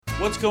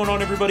What's going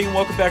on, everybody, and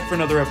welcome back for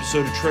another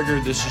episode of Trigger.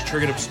 This is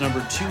Triggered Ups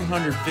number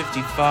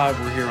 255.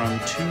 We're here on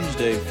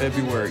Tuesday,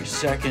 February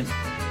 2nd.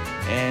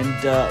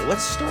 And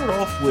let's start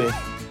off with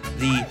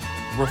the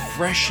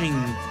refreshing,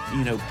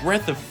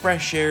 breath of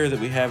fresh air that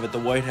we have at the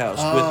White House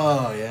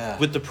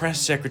with the press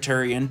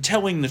secretary and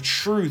telling the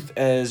truth,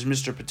 as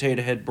Mr.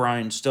 Potato Head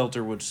Brian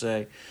Stelter would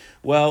say.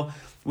 Well,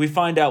 we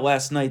find out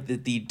last night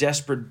that the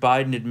desperate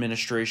Biden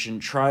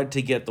administration tried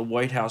to get the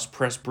White House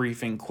press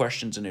briefing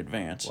questions in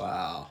advance.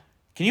 Wow.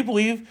 Can you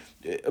believe?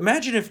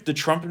 Imagine if the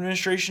Trump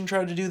administration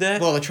tried to do that.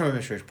 Well, the Trump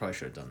administration probably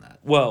should have done that.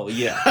 Well,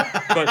 yeah.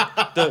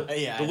 But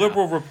the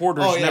liberal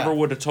reporters never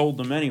would have told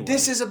them anyway.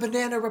 This is a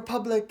banana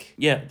republic.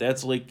 Yeah,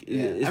 that's like...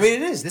 Yeah. I mean,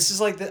 it is. This is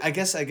like, this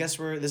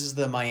is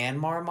the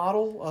Myanmar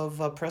model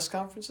of press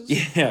conferences.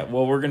 Yeah,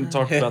 well, we're going to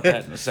talk about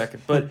that in a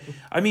second. But,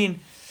 I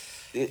mean...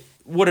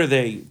 What are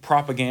they,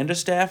 propaganda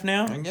staff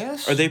now? I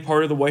guess. Are they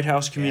part of the White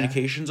House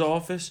communications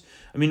office?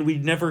 I mean,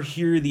 we'd never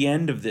hear the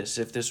end of this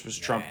if this was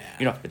Trump.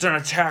 It's an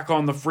attack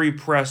on the free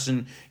press,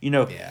 and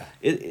this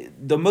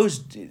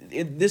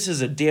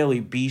is a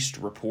Daily Beast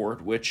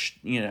report, which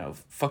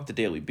fuck the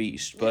Daily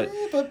Beast, but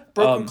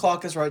broken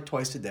clock is right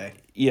twice a day.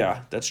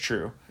 Yeah, that's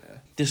true. Yeah.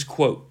 This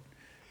quote.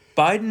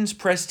 Biden's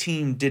press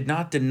team did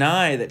not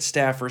deny that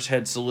staffers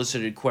had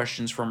solicited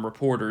questions from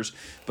reporters,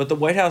 but the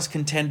White House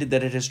contended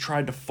that it has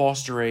tried to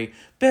foster a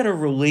better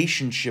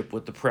relationship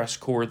with the press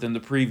corps than the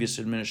previous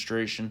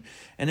administration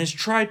and has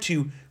tried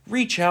to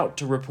reach out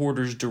to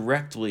reporters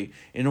directly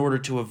in order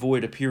to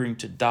avoid appearing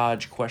to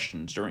dodge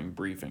questions during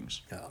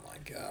briefings. Oh, my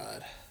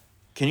God.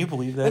 Can you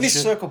believe that? Let me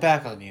circle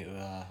back on you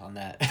on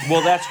that.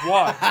 Well, that's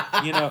why.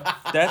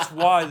 That's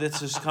why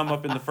this has come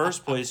up in the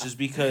first place, is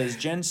because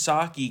Jen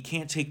Psaki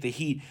can't take the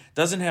heat,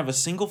 doesn't have a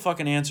single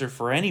fucking answer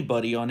for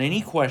anybody on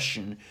any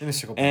question. Let me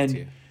circle back to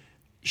you.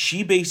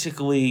 She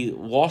basically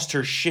lost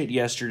her shit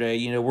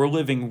yesterday. We're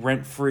living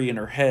rent-free in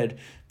her head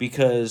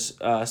because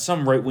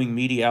some right-wing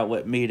media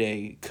outlet made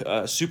a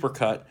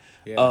supercut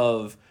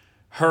of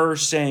her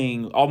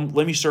saying,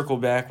 let me circle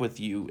back with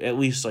you at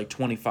least like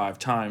 25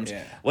 times.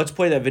 Yeah. Let's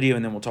play that video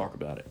and then we'll talk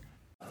about it.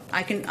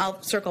 I'll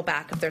circle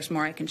back if there's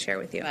more I can share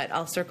with you. But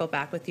I'll circle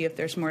back with you if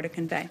there's more to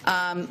convey.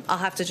 I'll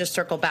have to just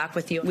circle back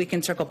with you. We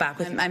can circle back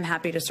with I'm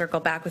happy to circle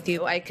back with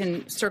you. I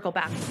can circle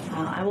back.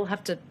 I will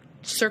have to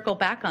circle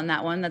back on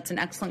that one. That's an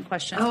excellent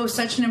question. Oh,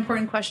 such an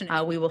important question.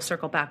 We will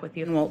circle back with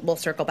you, and we'll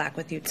circle back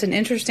with you. It's an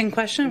interesting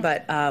question,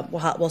 but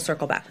we'll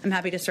circle back. I'm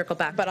happy to circle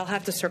back, but I'll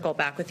have to circle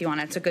back with you on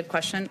it. It's a good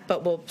question,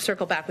 but we'll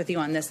circle back with you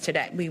on this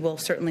today. We will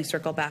certainly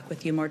circle back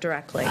with you more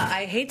directly.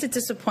 I hate to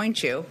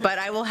disappoint you, but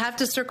I will have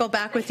to circle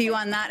back with you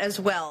on that as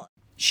well.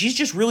 She's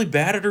just really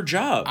bad at her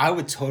job. I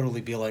would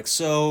totally be like,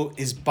 so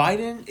did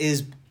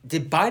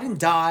Biden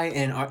die,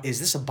 and is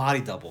this a body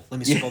double? Let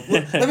me circle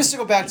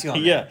back to you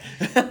on that.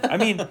 Yeah. I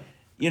mean,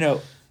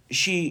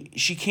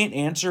 she can't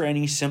answer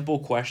any simple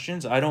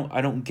questions. I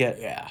don't get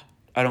this. Yeah,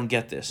 I don't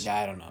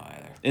know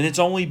either. And it's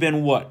only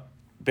been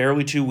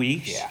barely 2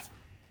 weeks? Yeah.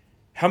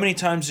 How many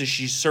times has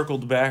she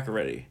circled back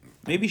already?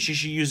 Maybe she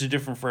should use a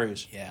different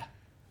phrase. Yeah.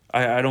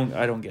 I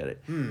don't get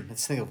it.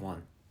 Let's think of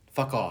one.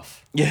 Fuck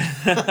off.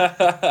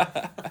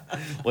 Yeah.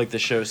 Like the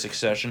show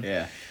Succession.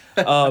 Yeah.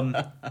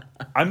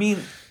 I mean,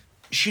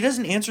 she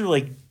doesn't answer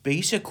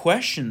basic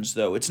questions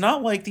though. It's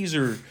not like these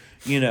are,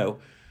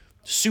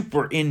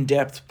 super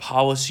in-depth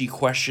policy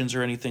questions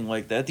or anything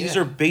like that. These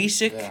are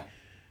basic,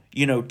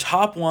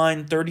 top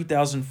line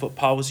 30,000-foot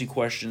policy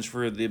questions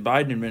for the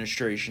Biden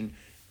administration,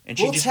 and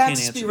she just can't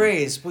answer. Will taxes be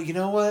raised? Well, you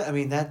know what? I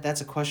mean, that's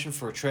a question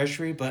for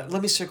Treasury, but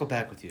let me circle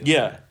back with you.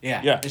 Yeah.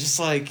 It's just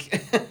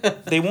like...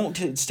 They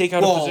won't stake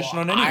out a position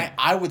on anything.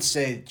 I would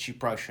say she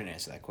probably shouldn't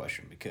answer that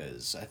question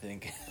because I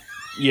think...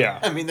 Yeah.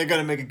 I mean, they're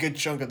going to make a good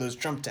chunk of those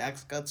Trump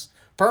tax cuts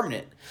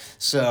permanent.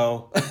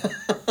 So...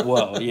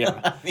 Well,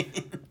 yeah.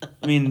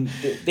 I mean,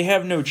 they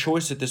have no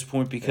choice at this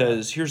point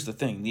because here's the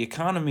thing: the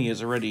economy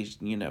is already,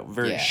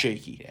 very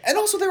shaky. Yeah. And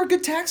also, there were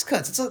good tax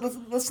cuts. It's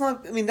let's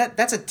not. I mean,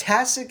 that's a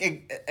tacit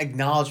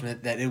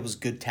acknowledgement that it was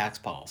good tax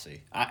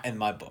policy in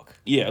my book.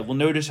 Yeah. Well,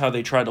 notice how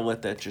they try to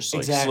let that just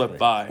slip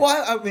by.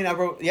 Well, I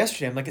wrote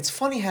yesterday. I'm like, it's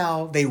funny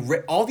how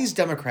all these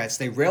Democrats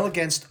they rail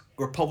against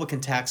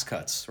Republican tax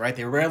cuts, right?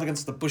 They railed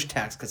against the Bush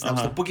tax cuts. That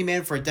was the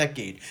boogeyman for a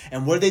decade.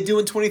 And what did they do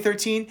in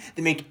 2013?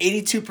 They make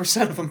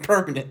 82% of them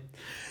permanent.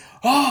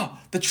 Oh,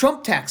 the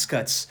Trump tax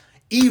cuts.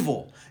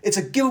 Evil. It's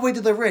a giveaway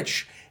to the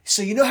rich.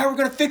 So you know how we're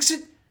going to fix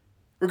it?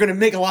 We're going to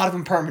make a lot of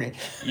them permanent.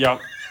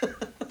 Yep.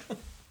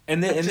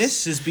 And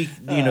this is,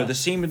 the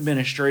same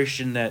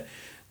administration that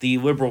the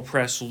liberal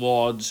press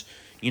lauds,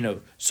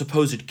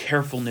 supposed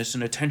carefulness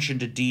and attention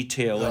to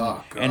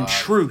detail and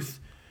truth.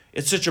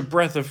 It's such a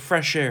breath of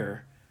fresh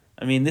air.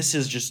 I mean, this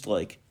is just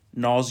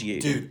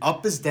nauseating. Dude,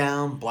 up is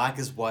down, black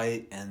is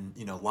white, and,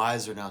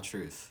 lies are now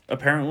truth.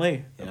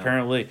 Apparently.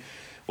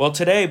 Well,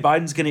 today,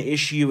 Biden's going to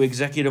issue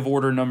Executive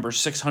Order number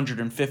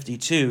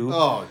 652.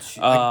 Oh,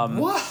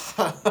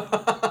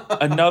 what?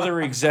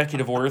 Another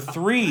executive order,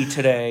 3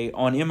 today,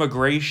 on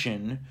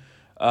immigration.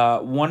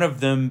 One of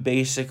them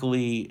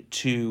basically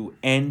to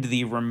end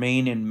the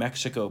Remain in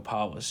Mexico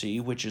policy,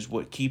 which is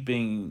what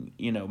keeping,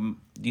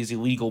 these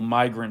illegal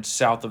migrants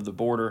south of the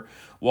border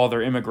while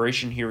their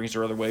immigration hearings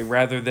are other way,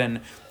 rather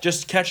than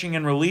just catching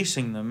and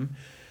releasing them.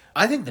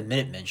 I think the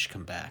Minutemen should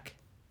come back.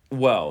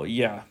 Well,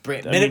 yeah.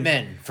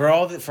 Minutemen, for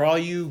all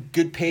you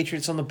good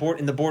patriots on the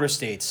in the border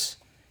states,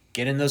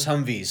 get in those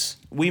Humvees.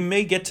 We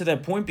may get to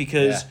that point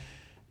because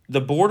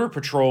the Border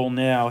Patrol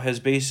now has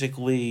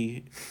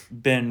basically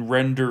been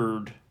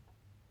rendered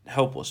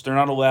helpless. They're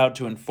not allowed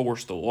to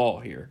enforce the law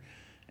here.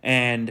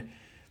 And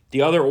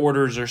the other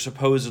orders are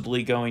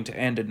supposedly going to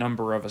end a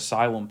number of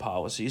asylum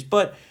policies.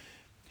 But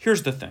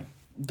here's the thing.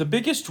 The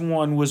biggest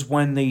one was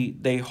when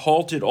they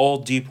halted all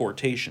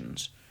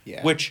deportations,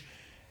 which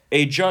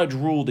a judge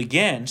ruled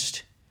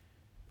against,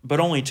 but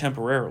only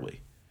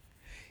temporarily.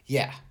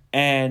 Yeah.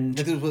 And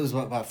I think it was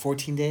about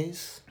 14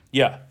 days?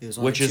 Yeah,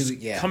 which is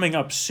coming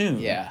up soon.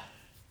 Yeah.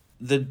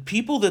 The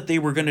people that they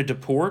were going to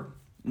deport,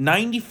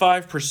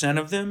 95%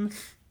 of them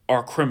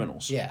are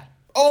criminals. Yeah.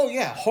 Oh,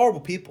 yeah, horrible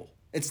people.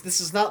 This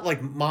is not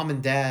like mom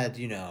and dad,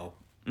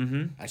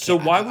 Mm-hmm. So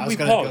why would we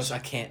pause? I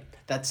can't.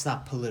 That's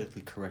not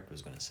politically correct, I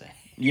was going to say.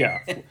 Yeah.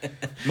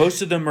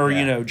 Most of them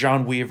are,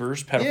 John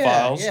Weavers,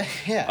 pedophiles.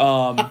 Yeah.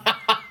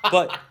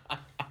 But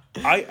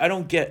I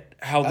don't get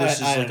how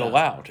this is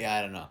allowed. Yeah,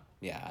 I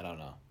don't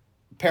know.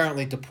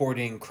 Apparently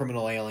deporting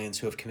criminal aliens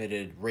who have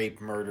committed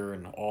rape, murder,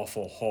 and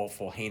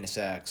awful, heinous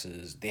acts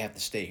they have to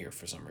stay here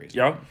for some reason.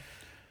 Yep.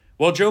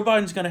 Well, Joe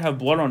Biden's going to have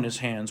blood on his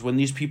hands. When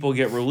these people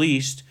get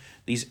released,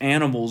 these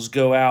animals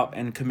go out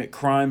and commit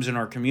crimes in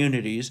our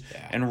communities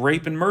and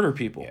rape and murder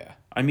people. Yeah.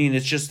 I mean,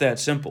 it's just that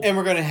simple. And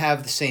we're going to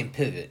have the same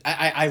pivot.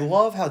 I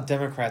love how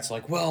Democrats are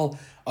like, well,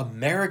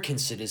 American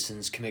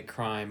citizens commit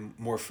crime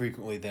more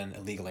frequently than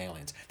illegal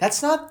aliens.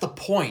 That's not the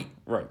point.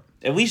 Right.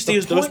 At least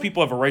those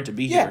people have a right to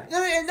be here.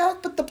 Yeah,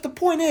 but the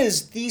point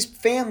is, these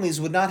families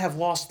would not have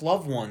lost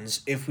loved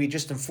ones if we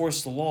just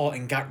enforced the law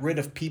and got rid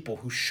of people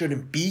who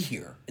shouldn't be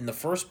here in the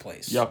first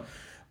place. Yep.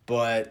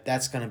 But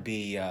that's going to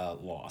be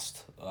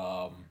lost.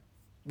 Well,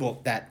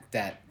 that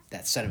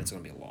sentiment's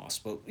going to be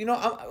lost. But,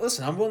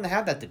 I'm willing to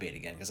have that debate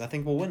again because I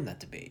think we'll win that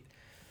debate.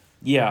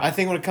 Yeah. I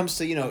think when it comes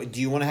to,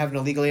 do you want to have an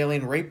illegal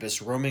alien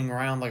rapist roaming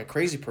around like a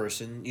crazy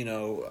person,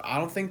 I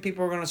don't think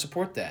people are going to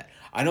support that.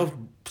 I know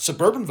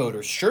suburban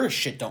voters sure as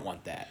shit don't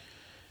want that.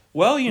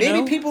 Well,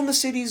 maybe people in the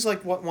cities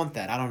want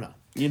that. I don't know.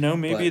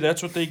 Maybe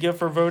that's what they get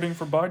for voting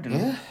for Biden.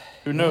 Yeah.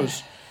 Who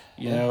knows?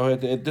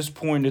 At this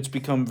point, it's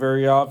become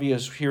very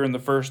obvious here in the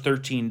first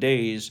 13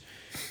 days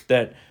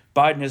that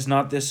Biden is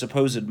not this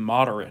supposed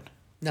moderate.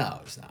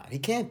 No, he's not. He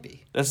can't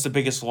be. That's the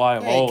biggest lie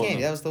of all of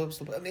them. That was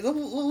the. I mean,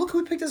 look who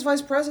we picked as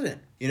vice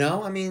president. He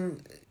already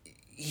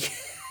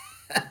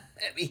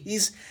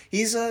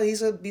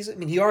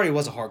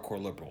was a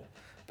hardcore liberal,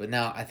 but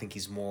now I think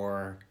he's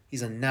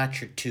a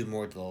notch or two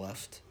more to the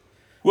left.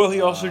 Well,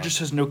 he also just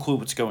has no clue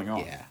what's going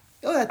on. Yeah.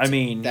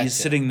 He's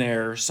sitting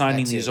there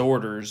signing these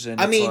orders, and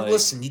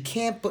listen, you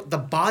can't. But the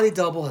body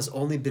double has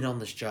only been on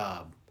this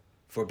job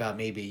for about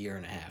maybe a year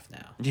and a half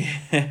now.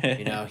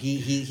 Yeah.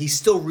 He's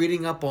still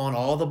reading up on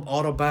all the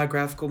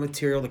autobiographical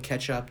material to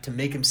catch up to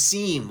make him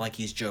seem like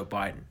he's Joe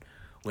Biden.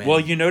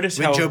 You notice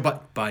how Joe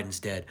Biden's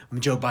dead.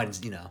 Joe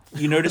Biden's,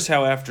 You notice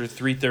how after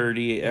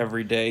 3:30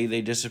 every day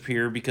they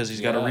disappear because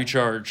he's got to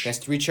recharge. He has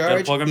to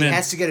recharge. Plug him he in.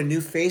 has to get a new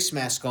face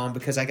mask on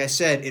because, like I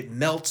said, it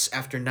melts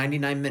after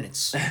 99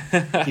 minutes.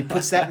 He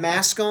puts that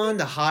mask on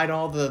to hide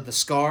all the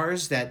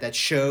scars that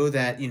show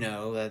that,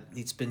 that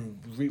it's been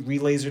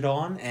re-lasered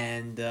on.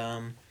 And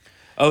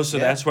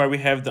that's why we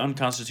have the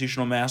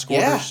unconstitutional mask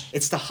orders? Yeah,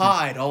 it's to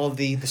hide all of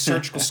the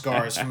surgical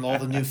scars from all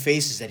the new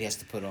faces that he has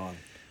to put on.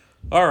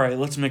 All right,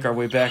 let's make our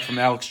way back from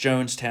Alex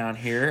Jonestown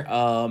here.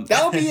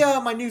 That'll be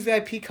my new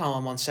VIP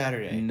column on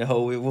Saturday.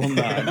 No, it will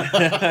not.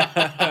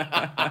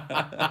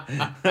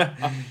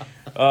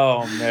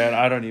 Oh, man,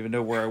 I don't even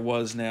know where I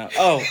was now.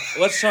 Oh,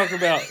 let's talk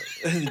about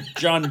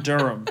John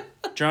Durham.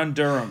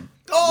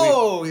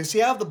 Oh, does he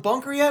have the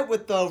bunker yet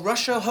with the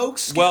Russia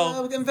hoax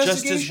investigation?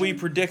 Just as we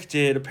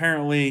predicted,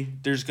 apparently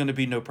there's going to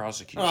be no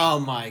prosecution. Oh,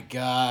 my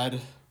God.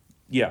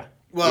 Yeah.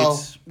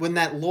 Well, when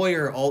that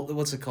lawyer,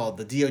 what's it called,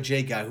 the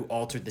DOJ guy who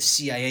altered the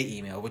CIA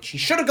email, which he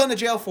should have gone to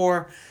jail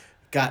for,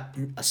 got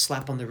a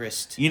slap on the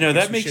wrist.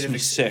 That makes me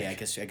sick. Yeah, I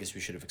guess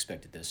we should have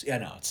expected this. Yeah,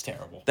 no, it's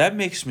terrible. That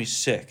makes me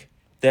sick.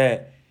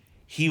 That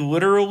he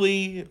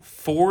literally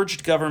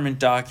forged government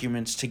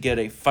documents to get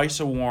a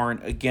FISA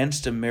warrant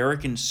against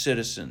American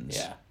citizens.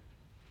 Yeah.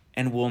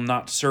 And will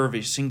not serve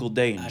a single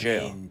day in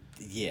jail.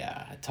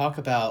 Talk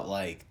about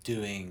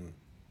doing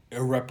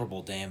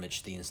irreparable damage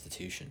to the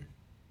institution.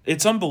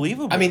 It's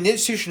unbelievable. I mean, the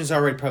institution is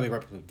already probably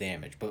irreparable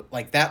damage, but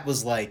that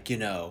was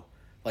the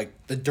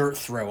dirt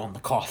throw on the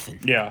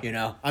coffin.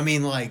 Yeah. I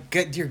mean,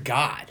 dear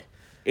God.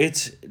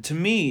 To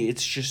me,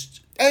 it's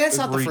just. And that's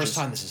not the first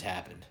time this has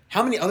happened.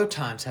 How many other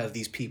times have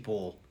these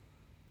people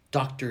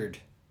doctored,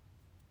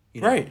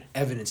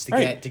 evidence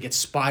to get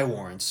spy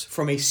warrants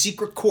from a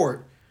secret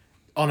court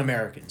on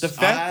Americans. The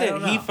fact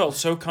that he felt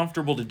so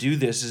comfortable to do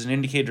this is an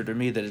indicator to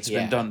me that it's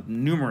been done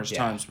numerous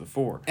times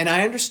before. And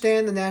I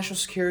understand the national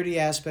security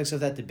aspects of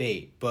that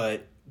debate,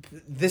 but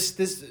this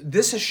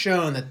has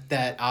shown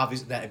that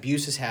obviously that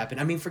abuse has happened.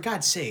 I mean, for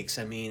God's sakes,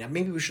 I mean,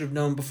 maybe we should have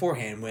known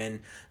beforehand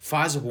when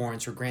FISA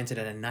warrants were granted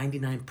at a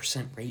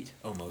 99% rate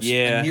almost.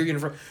 Yeah.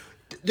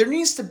 There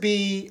needs to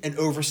be an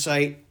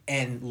oversight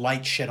and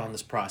light shed on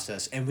this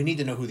process, and we need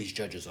to know who these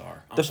judges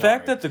are. The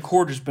fact that the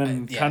court has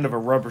been kind of a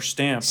rubber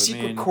stamp.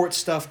 Secret court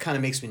stuff kind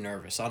of makes me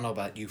nervous. I don't know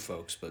about you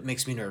folks, but it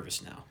makes me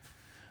nervous now.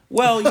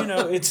 Well,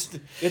 it's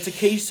a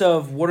case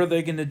of what are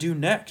they going to do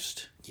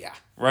next? Yeah.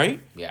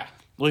 Right? Yeah.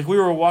 Like we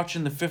were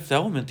watching The Fifth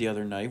Element the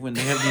other night when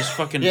they have these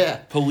fucking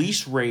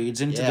police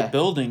raids into the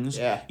buildings.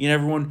 Yeah.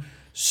 Everyone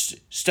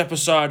step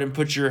aside and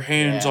put your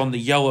hands on the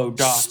yellow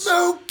dots.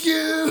 Smoke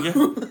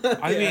you! Yeah.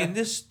 I mean,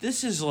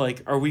 this is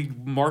like, are we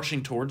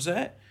marching towards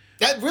that?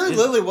 That really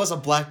literally was a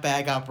black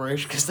bag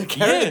operation because they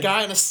carried a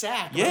guy in a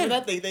sack. Yeah.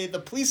 Remember that? The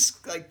police,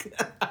 like...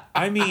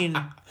 I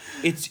mean,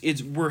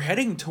 we're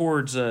heading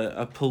towards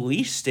a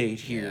police state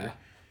here. Yeah.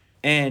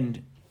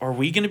 And are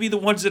we going to be the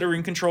ones that are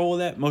in control of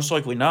that? Most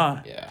likely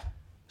not. Yeah.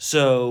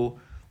 So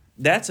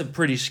that's a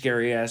pretty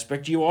scary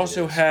aspect. You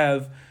also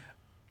have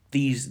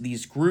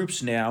these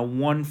groups now,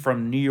 one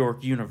from New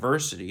York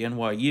University,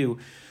 NYU,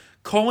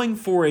 calling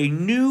for a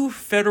new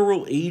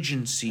federal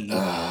agency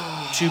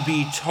to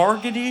be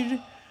targeted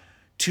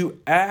to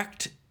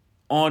act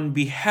on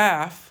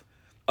behalf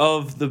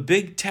of the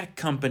big tech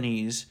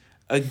companies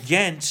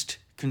against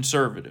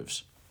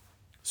conservatives.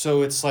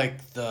 So it's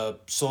like the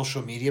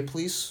social media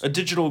police? A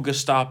digital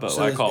Gestapo,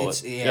 I call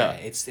it. Yeah,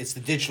 it's the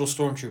digital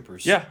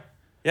stormtroopers. Yeah.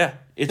 Yeah.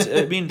 It's,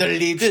 I mean... the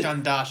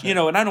Liebstandarte.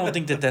 And I don't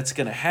think that that's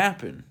going to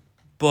happen.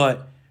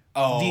 But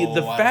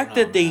the fact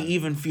that they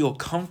even feel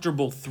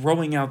comfortable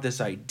throwing out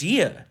this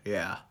idea,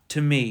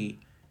 to me,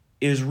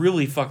 is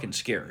really fucking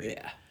scary.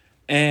 Yeah.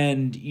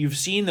 And you've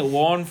seen that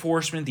law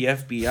enforcement, the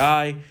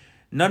FBI,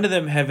 none of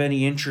them have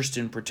any interest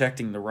in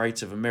protecting the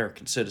rights of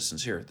American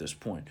citizens here at this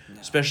point,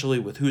 especially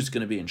with who's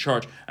going to be in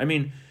charge. I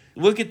mean,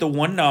 look at the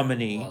one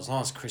nominee. Well, as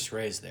long as Chris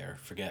Wray's there,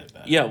 forget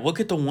about it. Yeah, look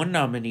at the one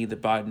nominee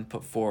that Biden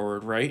put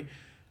forward, right?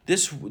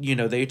 This,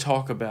 they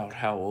talk about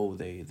how,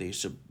 they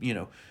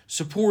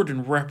support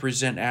and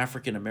represent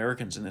African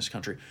Americans in this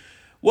country.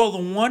 Well,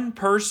 the one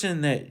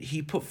person that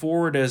he put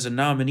forward as a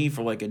nominee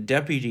for like a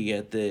deputy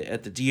at the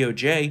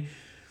DOJ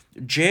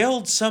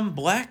jailed some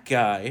black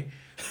guy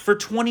for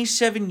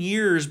 27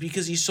 years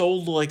because he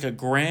sold like a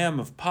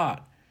gram of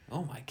pot.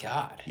 Oh my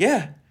God.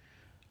 Yeah.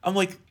 I'm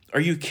like, are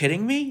you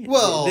kidding me?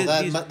 Well,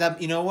 that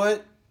you know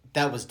what?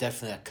 That was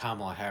definitely a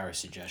Kamala Harris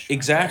suggestion.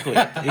 Exactly.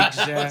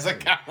 Exactly. That was a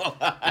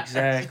Kamala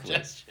Harris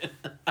suggestion.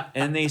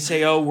 And they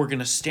say, oh, we're going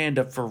to stand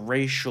up for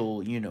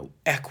racial,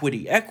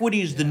 equity. Equity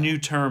is the new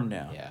term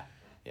now.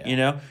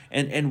 Yeah.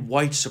 And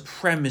white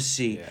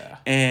supremacy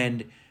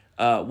and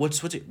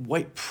what's it?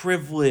 White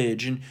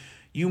privilege, and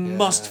you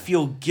must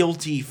feel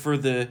guilty for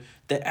the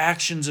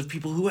actions of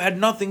people who had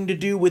nothing to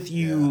do with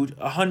you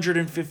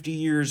 150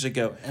 years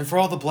ago. And for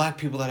all the black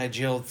people that I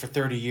jailed for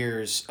 30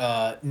 years,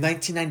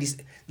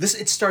 1990s.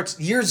 It starts.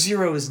 Year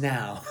zero is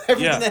now.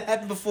 Everything that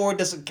happened before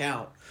doesn't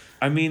count.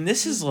 I mean,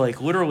 this is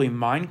like literally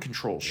mind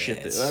control shit.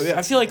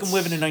 I feel like I'm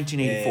living in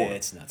 1984. Yeah,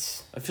 it's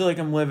nuts. I feel like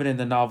I'm living in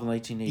the novel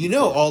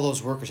 1984. All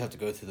those workers have to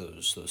go through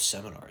those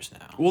seminars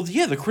now. Well,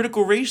 yeah, the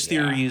critical race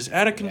theory is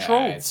out of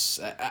control.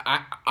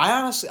 I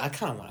honestly, I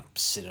kind of want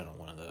to sit in on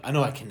one of those. I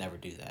know I can never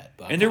do that,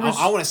 but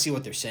I want to see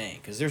what they're saying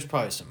because there's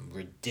probably some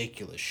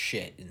ridiculous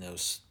shit in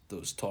those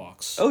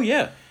talks. Oh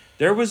yeah,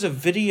 there was a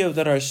video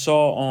that I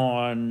saw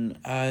on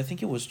I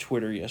think it was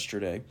Twitter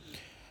yesterday,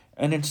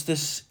 and it's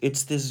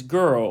this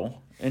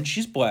girl. And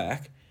she's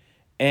black,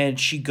 and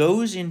she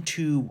goes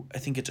into, I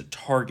think it's a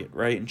Target,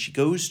 right? And she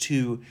goes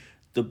to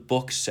the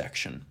book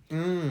section.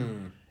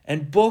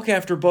 And book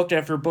after book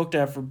after book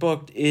after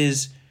book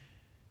is,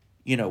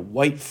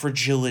 white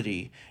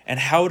fragility and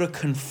how to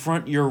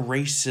confront your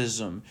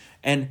racism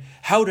and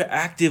how to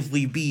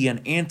actively be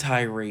an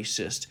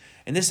anti-racist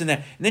and this and that.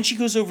 And then she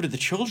goes over to the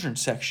children's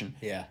section.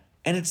 Yeah.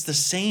 And it's the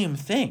same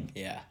thing.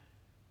 Yeah.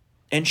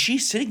 And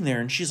she's sitting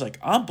there and she's like,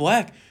 I'm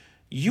black.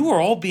 You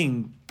are all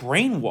being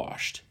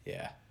brainwashed.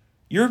 Yeah.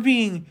 You're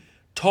being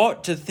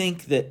taught to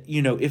think that,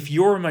 if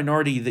you're a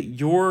minority, that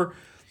you're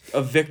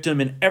a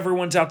victim and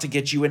everyone's out to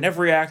get you and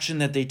every action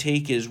that they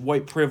take is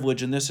white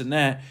privilege and this and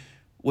that,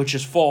 which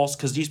is false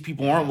because these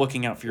people aren't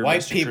looking out for your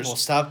best interest.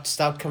 White people,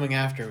 stop coming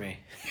after me.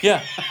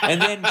 Yeah.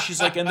 And then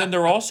she's like, and then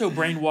they're also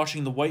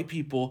brainwashing the white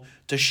people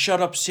to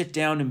shut up, sit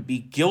down, and be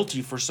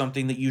guilty for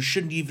something that you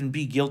shouldn't even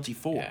be guilty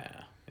for. Yeah.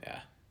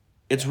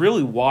 It's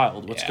really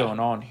wild what's going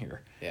on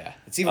here. Yeah.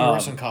 It's even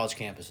worse on college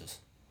campuses.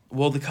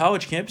 Well, the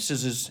college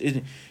campuses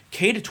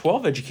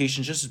K-12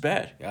 education is just as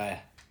bad. Yeah.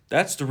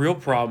 That's the real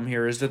problem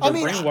here is that they're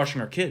brainwashing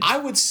our kids. I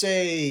would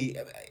say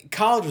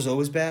college was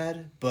always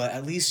bad, but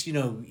at least,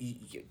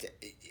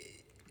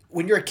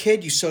 when you're a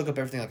kid, you soak up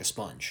everything like a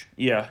sponge.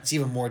 Yeah. It's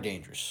even more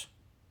dangerous.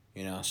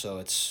 So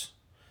it's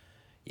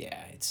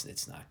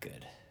not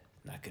good.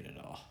 Not good at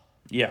all.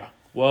 Yeah.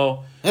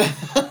 Well,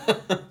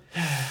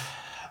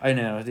 I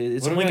know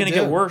it's only going to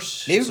get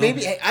worse.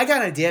 Maybe I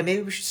got an idea.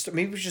 Maybe we should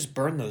just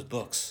burn those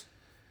books.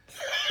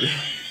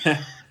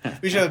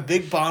 We should have a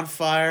big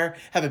bonfire,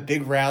 have a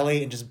big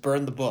rally, and just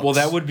burn the books. Well,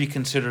 that would be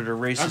considered a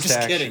racist action. I'm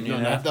just kidding. No,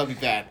 that'd be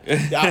bad.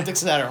 The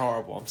optics of that are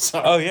horrible. I'm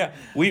sorry. Oh, yeah.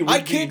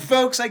 I kid,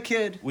 folks. I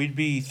kid. We'd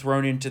be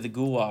thrown into the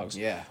gulags.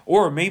 Yeah.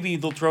 Or maybe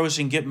they'll throw us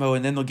in Gitmo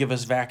and then they'll give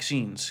us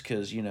vaccines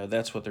because,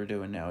 that's what they're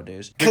doing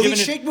nowadays. Khalid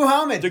Sheikh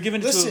Mohammed. They're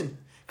giving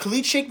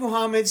Khalid Sheikh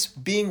Mohammed's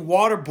being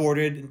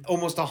waterboarded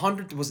almost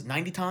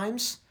 90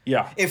 times?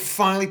 Yeah. It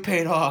finally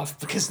paid off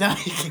because now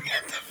he can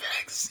get the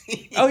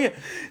vaccine. Oh, yeah.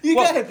 You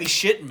gotta be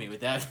shitting me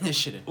with that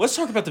initiative. Let's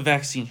talk about the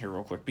vaccine here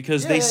real quick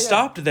because they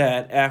stopped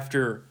that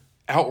after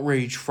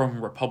outrage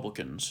from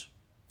Republicans.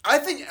 I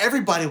think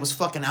everybody was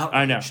fucking outraged.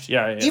 I know.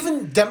 Yeah.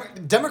 Even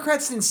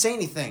Democrats didn't say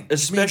anything.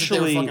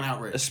 Especially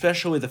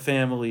the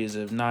families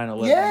of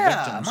 9/11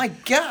 victims. My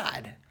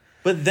God.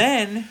 But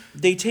then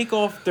they take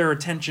off their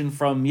attention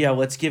from,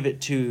 let's give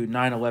it to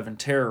 9/11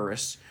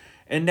 terrorists.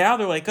 And now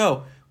they're like,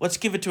 oh, let's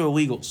give it to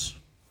illegals.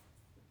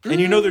 And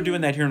they're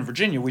doing that here in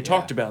Virginia. We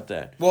talked about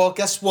that. Well,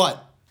 guess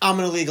what? I'm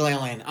an illegal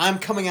alien. I'm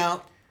coming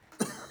out.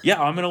 Yeah,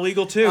 I'm an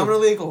illegal too. I'm an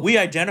illegal. We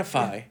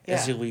identify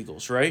as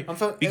illegals, right?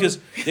 Because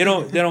they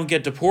don't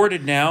get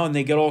deported now, and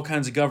they get all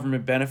kinds of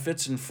government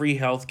benefits and free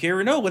health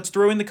care. No, let's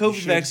throw in the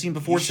COVID vaccine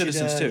before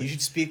citizens too. You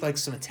should speak like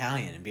some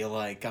Italian and be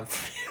like, I'm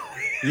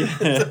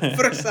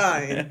for a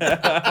sign.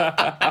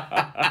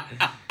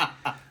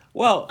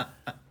 Well,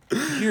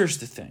 here's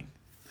the thing.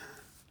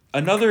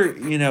 Another,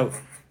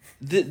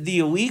 the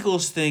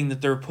illegals thing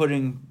that they're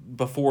putting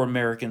before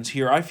Americans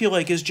here, I feel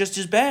like is just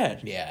as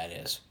bad. Yeah,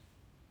 it is.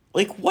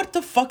 Like, what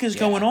the fuck is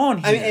going on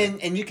here? I mean,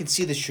 and you can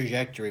see this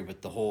trajectory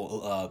with the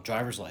whole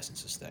driver's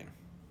licenses thing.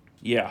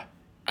 Yeah.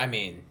 I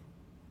mean,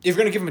 if you're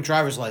going to give them a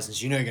driver's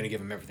license, you're going to give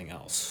them everything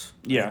else.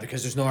 Yeah.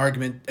 Because there's no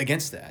argument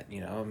against that,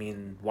 I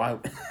mean, why?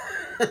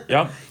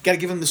 Yep. Got to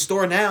give them the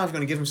store now if you're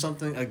going to give them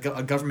something,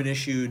 a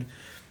government-issued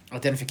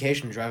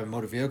identification to drive a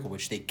motor vehicle,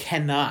 which they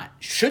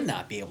should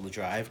not be able to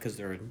drive because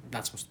they're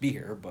not supposed to be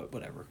here, but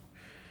whatever.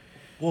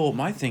 Well,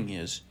 my thing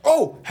is,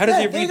 how do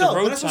they read the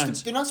road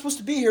signs? They're not supposed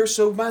to be here,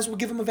 so might as well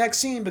give them a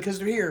vaccine because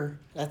they're here.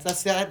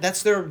 That's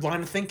their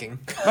line of thinking.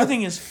 My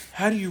thing is,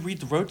 how do you read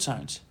the road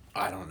signs?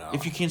 I don't know.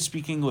 If you can't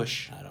speak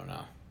English. I don't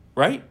know.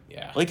 Right?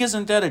 Yeah. Like,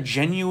 isn't that a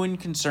genuine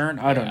concern?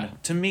 I don't know.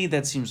 To me,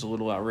 that seems a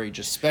little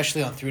outrageous.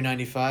 Especially on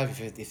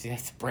 395, if you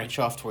have to branch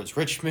off towards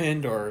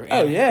Richmond or...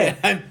 Oh, yeah.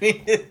 I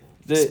mean, it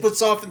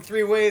splits off in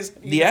 3 ways.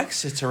 The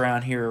exits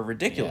around here are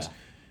ridiculous. Yeah.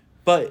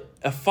 But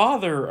a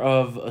father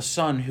of a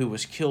son who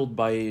was killed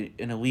by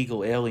an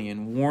illegal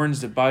alien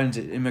warns that Biden's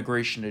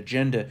immigration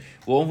agenda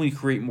will only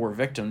create more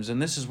victims.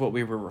 And this is what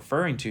we were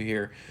referring to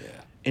here. Yeah.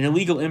 An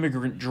illegal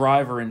immigrant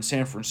driver in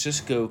San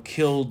Francisco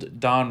killed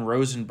Don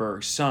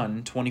Rosenberg's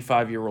son,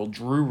 25-year-old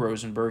Drew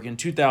Rosenberg, in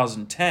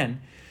 2010.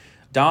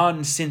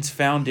 Don since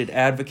founded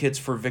Advocates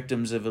for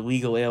Victims of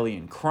Illegal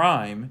Alien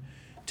Crime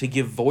to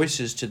give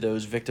voices to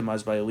those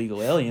victimized by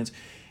illegal aliens.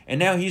 And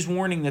now he's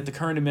warning that the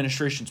current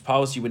administration's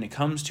policy when it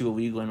comes to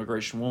illegal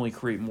immigration will only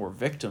create more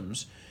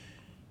victims.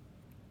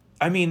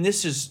 I mean,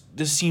 this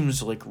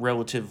seems like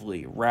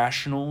relatively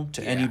rational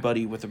to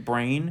anybody with a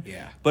brain.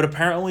 Yeah. But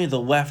apparently the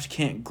left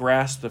can't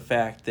grasp the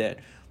fact that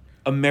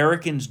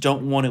Americans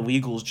don't want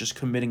illegals just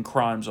committing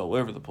crimes all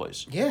over the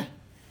place. Yeah.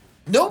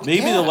 Nope.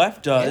 Maybe the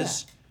left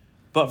does,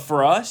 but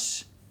for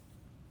us...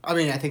 I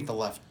mean, I think the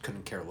left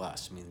couldn't care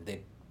less. I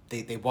mean,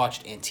 they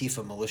watched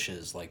Antifa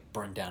militias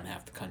burn down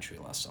half the country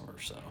last summer,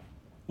 so...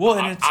 Well,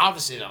 and it's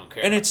obviously don't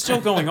care. And it's still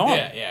going on.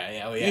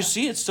 Yeah. You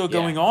see it's still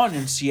going on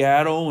in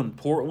Seattle and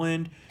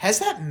Portland. Has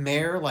that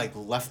mayor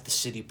left the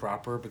city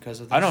proper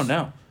because of this? I don't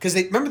know. Because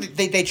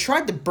they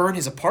tried to burn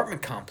his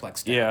apartment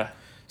complex down. Yeah.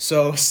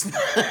 So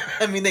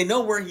I mean, they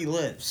know where he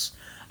lives.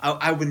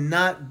 I would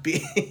not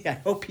be. I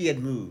hope he had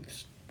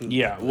moved.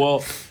 Yeah.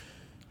 Well,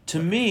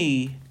 to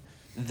me,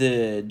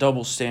 the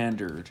double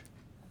standard,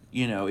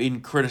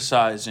 in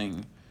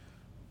criticizing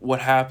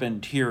what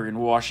happened here in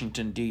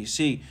Washington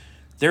D.C.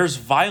 There's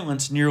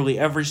violence nearly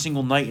every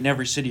single night in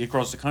every city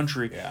across the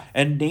country. Yeah.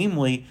 And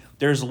namely,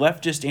 there's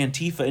leftist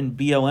Antifa and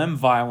BLM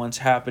violence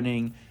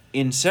happening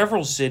in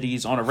several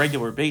cities on a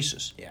regular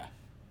basis. Yeah.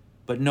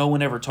 But no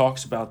one ever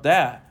talks about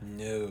that.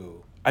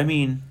 No. I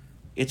mean,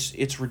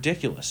 it's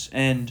ridiculous.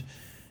 And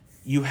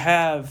you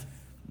have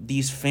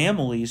these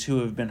families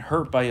who have been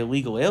hurt by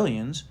illegal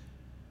aliens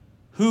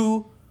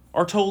who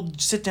are told,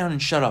 sit down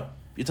and shut up.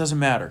 It doesn't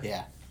matter.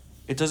 Yeah.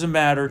 It doesn't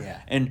matter,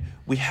 yeah. And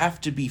we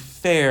have to be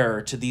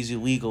fair to these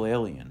illegal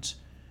aliens.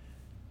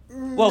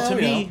 Well,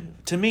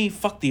 to me,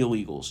 fuck the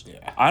illegals.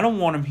 Yeah. I don't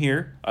want them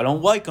here. I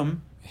don't like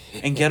them,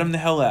 and get them the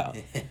hell out.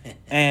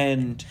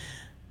 And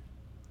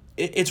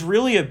it's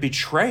really a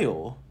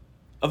betrayal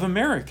of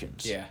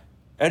Americans. Yeah.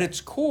 At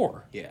its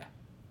core. Yeah.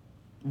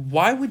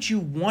 Why would you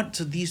want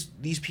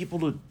these people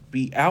to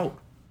be out?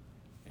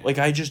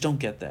 Yeah. I just don't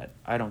get that.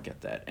 I don't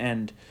get that,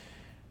 and.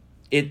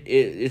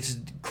 It's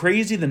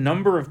crazy the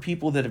number of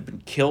people that have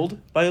been killed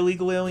by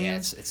illegal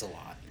aliens. Yeah, it's a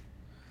lot.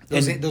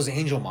 Those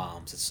angel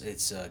moms,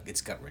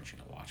 it's gut wrenching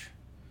to watch.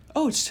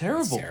 Oh, it's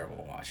terrible. It's terrible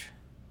to watch.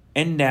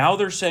 And now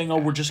they're saying, "Oh,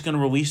 we're just going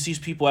to release these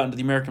people out into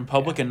the American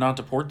public and not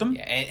deport them."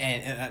 Yeah,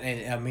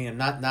 and I mean,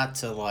 not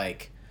to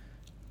like,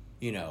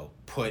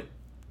 put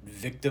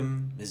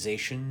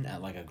victimization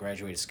at like a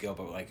graduated scale,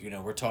 but like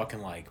we're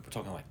talking like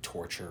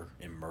torture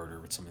and murder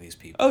with some of these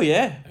people. Oh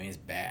yeah. I mean, it's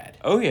bad.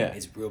 Oh yeah.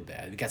 It's real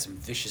bad. We got some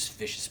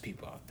vicious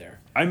people out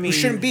there. I mean, who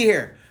shouldn't be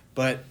here,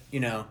 but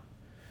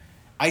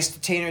ICE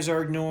detainers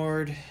are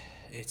ignored.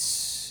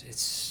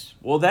 It's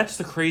well, that's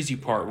the crazy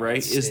part,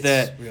 right? Is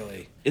that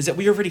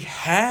we already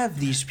have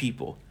these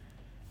people,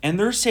 and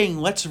they're saying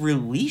let's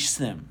release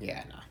them.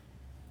 Yeah, no.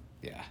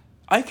 Yeah.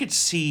 I could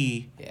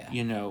see,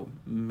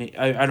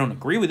 I don't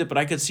agree with it, but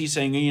I could see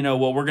saying,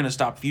 well, we're going to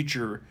stop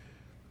future,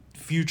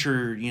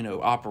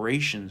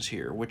 operations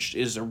here, which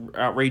is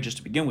outrageous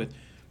to begin with.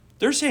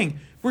 They're saying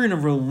we're going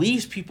to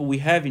release people we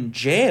have in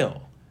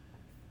jail.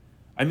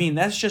 I mean,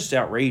 that's just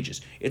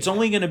outrageous. It's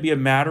only going to be a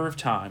matter of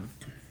time.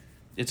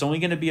 It's only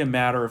going to be a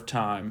matter of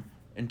time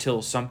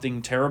until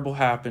something terrible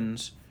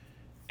happens,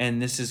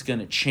 and this is going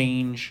to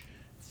change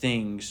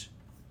things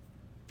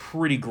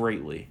pretty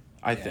greatly,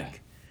 I think.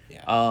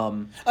 Yeah.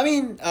 I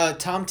mean,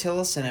 Tom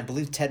Tillis and I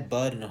believe Ted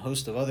Budd and a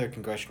host of other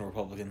congressional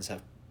Republicans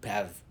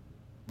have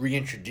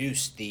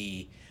reintroduced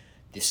the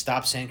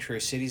Stop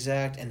Sanctuary Cities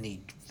Act and the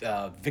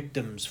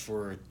Victims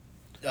for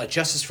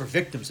Justice for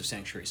Victims of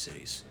Sanctuary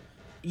Cities.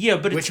 Yeah,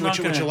 but which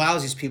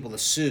allows these people to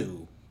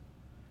sue.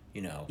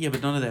 Yeah,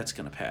 but none of that's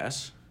gonna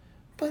pass.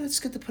 But it's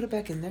good to put it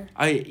back in there.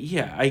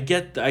 I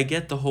get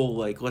the whole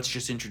like let's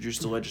just introduce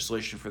the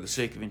legislation for the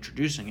sake of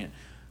introducing it.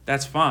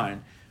 That's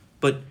fine,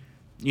 but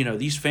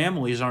these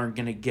families aren't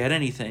going to get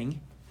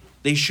anything.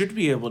 They should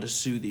be able to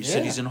sue these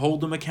cities and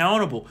hold them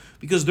accountable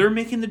because they're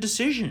making the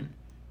decision,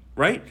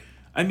 right?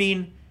 I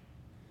mean,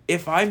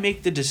 if I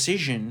make the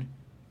decision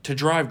to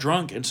drive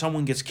drunk and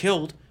someone gets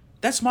killed,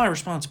 that's my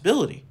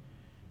responsibility,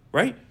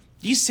 right?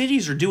 These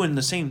cities are doing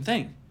the same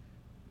thing.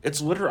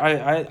 It's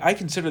I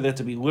consider that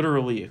to be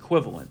literally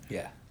equivalent.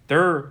 Yeah.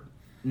 They're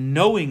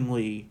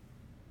knowingly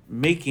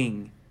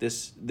making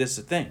this a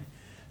thing.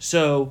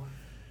 So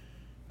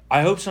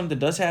I hope something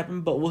does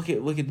happen, but look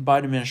at the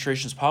Biden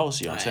administration's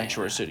policy on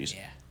sanctuary cities.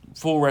 Yeah.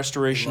 Full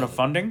restoration of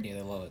funding. Yeah,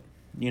 they love it.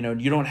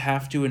 You don't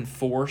have to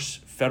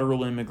enforce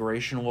federal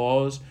immigration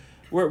laws.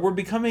 We're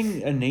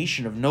becoming a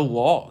nation of no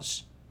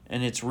laws,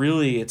 and it's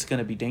going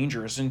to be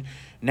dangerous. And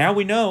now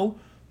we know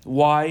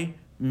why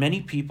many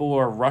people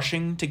are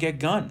rushing to get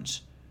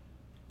guns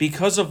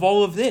because of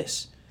all of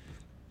this.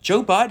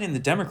 Joe Biden and the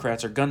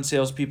Democrats are gun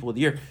salespeople of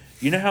the year.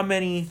 You know how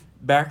many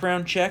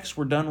background checks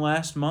were done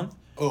last month?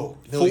 Oh,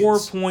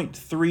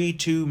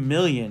 4.32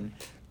 million,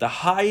 the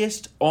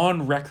highest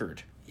on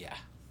record. Yeah.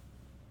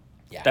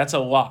 That's a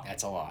lot.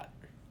 That's a lot.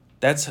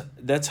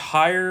 That's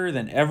higher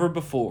than ever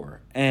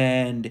before,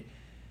 and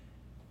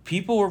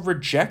people are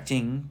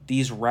rejecting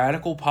these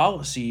radical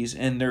policies,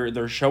 and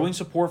they're showing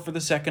support for the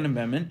Second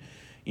Amendment,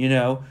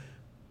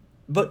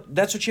 But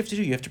that's what you have to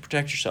do. You have to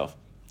protect yourself.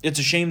 It's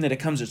a shame that it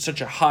comes at such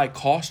a high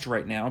cost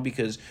right now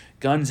because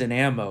guns and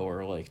ammo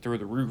are like through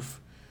the roof,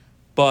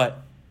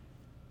 but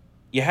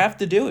you have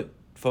to do it,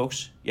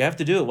 folks. You have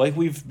to do it. Like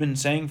we've been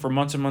saying for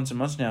months and months and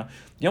months now,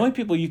 the only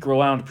people you can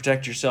rely on to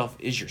protect yourself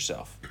is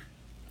yourself.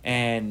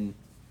 And,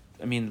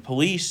 I mean, the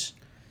police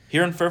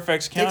here in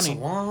Fairfax County... It takes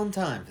a long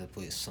time for the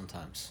police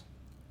sometimes.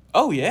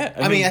 Oh, yeah.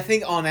 I mean, I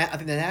think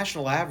the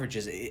national average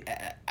is,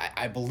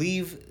 I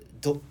believe,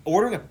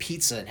 ordering a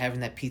pizza and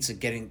having that pizza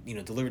getting,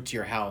 delivered to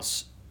your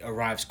house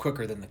arrives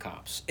quicker than the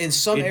cops. In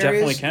some areas... It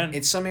definitely can.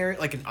 In some areas,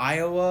 like in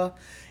Iowa,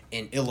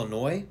 in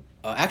Illinois,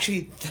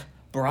 actually...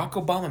 Barack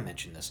Obama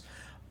mentioned this.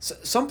 So,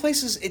 some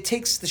places it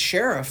takes the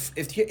sheriff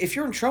if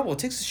you're in trouble. It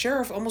takes the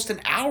sheriff almost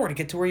an hour to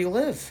get to where you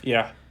live.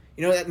 Yeah.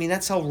 I mean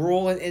that's how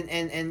rural and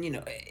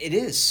it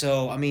is.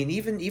 So I mean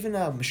even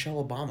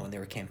Michelle Obama when they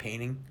were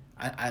campaigning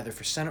either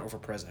for Senate or for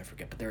president I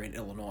forget, but they're in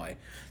Illinois.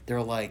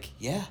 They're like,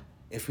 yeah,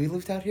 if we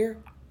lived out here,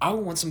 I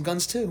would want some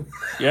guns too.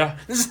 Yeah.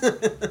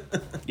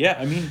 Yeah,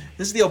 I mean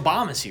this is the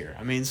Obamas here.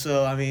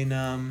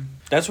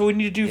 That's what we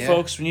need to do,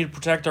 folks. We need to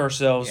protect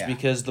ourselves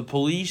because the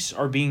police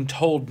are being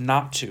told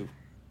not to.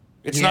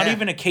 It's not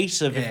even a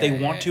case of if they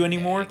want to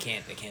anymore.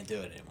 They can't do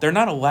it anymore. They're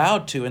not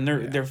allowed to, and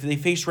they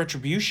face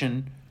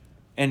retribution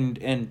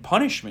and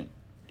punishment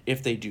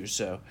if they do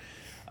so.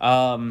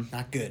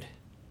 Not good.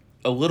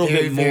 A little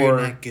bit more.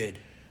 Very not good.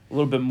 A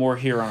little bit more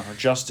here on our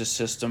justice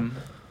system.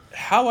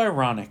 How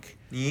ironic.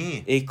 Yeah.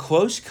 A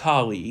close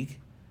colleague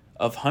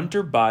of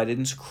Hunter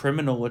Biden's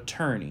criminal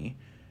attorney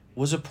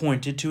was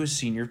appointed to a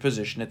senior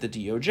position at the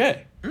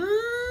DOJ.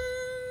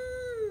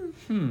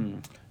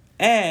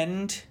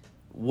 And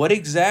what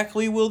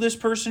exactly will this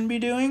person be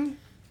doing?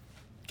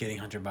 Getting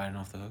Hunter Biden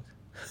off the hook?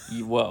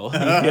 Well,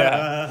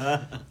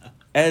 yeah.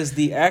 As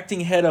the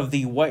acting head of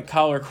the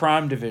white-collar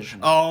crime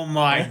division. Oh,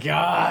 my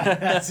God.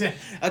 That's it.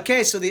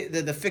 Okay, so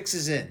the fix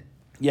is in.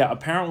 Yeah,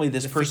 apparently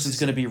this person's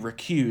going to be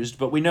recused,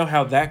 but we know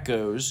how that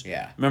goes.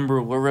 Yeah.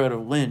 Remember Loretta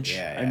Lynch?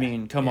 Yeah. I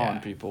mean, come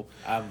on, people.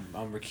 I'm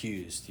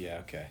recused. Yeah,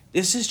 okay.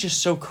 This is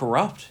just so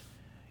corrupt.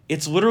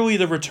 It's literally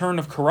the return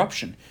of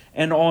corruption.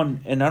 And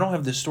I don't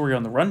have this story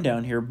on the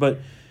rundown here, but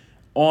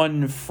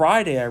on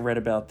Friday I read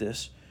about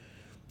this.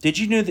 Did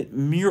you know that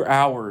mere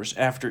hours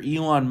after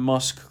Elon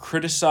Musk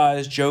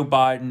criticized Joe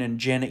Biden and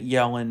Janet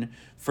Yellen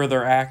for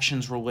their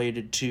actions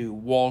related to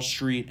Wall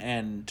Street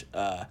and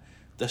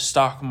the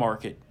stock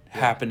market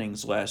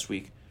happenings last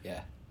week,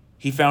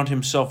 he found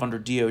himself under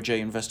DOJ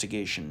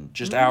investigation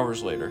just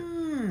hours later?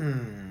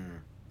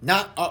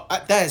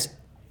 That is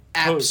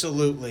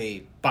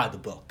absolutely by the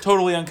book.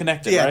 Totally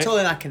unconnected, Yeah, right?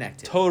 totally not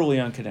connected. Totally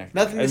unconnected.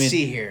 Nothing to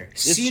see here.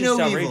 It's See just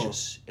no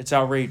outrageous. evil. It's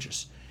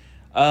outrageous.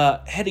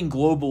 Heading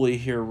globally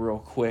here real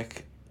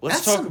quick.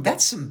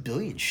 That's some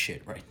billion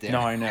shit right there.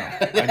 No, I know.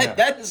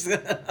 That is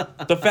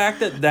The fact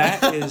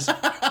that is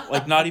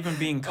like not even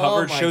being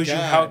covered Oh my shows you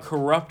God. how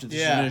corrupt this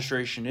Yeah.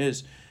 administration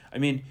is. I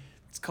mean,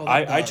 It's called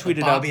I tweeted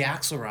the out Bobby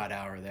Axelrod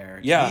hour there.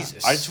 Yeah,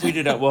 Jesus. I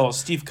tweeted out. Well,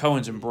 Steve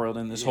Cohen's embroiled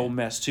in this whole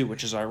mess too,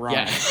 which is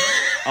ironic.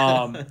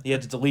 He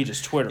had to delete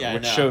his Twitter, I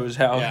which know. shows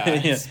how. Yeah,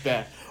 it's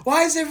bad.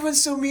 Why is everyone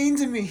so mean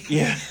to me?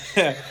 Yeah.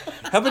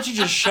 How about you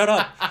just shut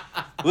up?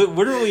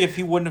 Literally, if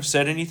he wouldn't have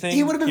said anything,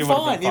 He would have been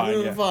fine. He would have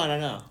yeah. been fine. I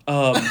know.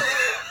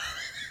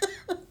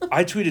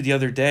 I tweeted the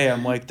other day,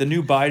 I'm like, the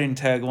new Biden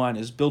tagline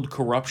is "Build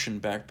corruption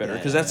back better,"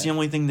 because that's the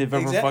only thing they've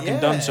ever fucking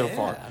done so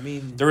far. I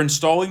mean, They're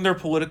installing their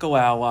political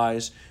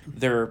allies.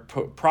 They're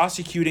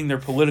prosecuting their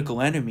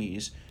political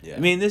enemies. Yeah. I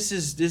mean, this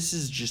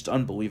is just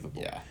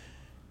unbelievable. Yeah.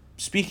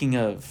 Speaking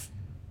of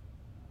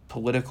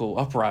political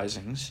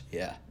uprisings,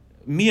 Yeah.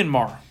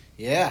 Myanmar,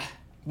 Yeah.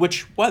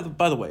 which, by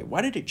the way,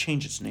 why did it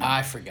change its name?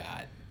 I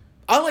forgot.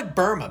 I like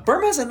Burma.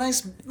 Burma has a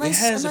nice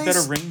has a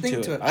better ring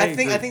thing to it. I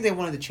think agree. they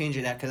wanted to change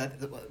it out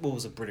because what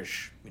was a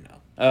British,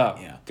 Oh,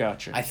 yeah.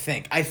 gotcha. I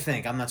think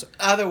I'm not.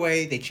 Either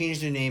way, they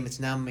changed their name. It's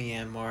now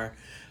Myanmar.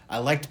 I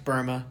liked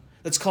Burma.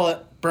 Let's call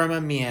it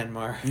Burma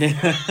Myanmar.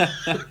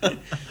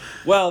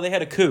 Well, they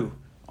had a coup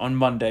on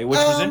Monday, which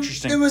was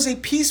interesting. It was a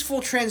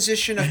peaceful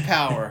transition of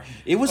power.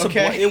 It was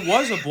it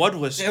was a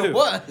bloodless coup.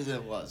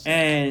 It was.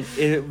 And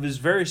it was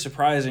very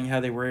surprising how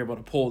they were able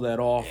to pull that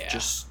off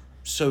just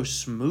so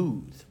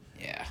smooth.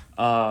 Yeah.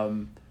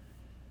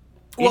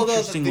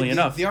 Interestingly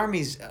enough, the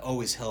Army's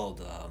always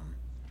held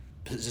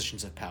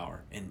positions of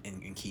power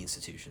in key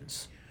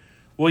institutions.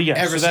 well, yeah,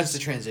 Ever so since that's the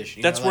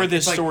transition. That's where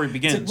this it's story it's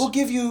begins. we'll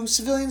give you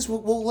civilians.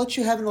 We'll let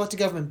you have an elected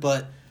government,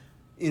 but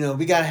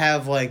we gotta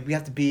have we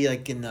have to be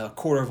in the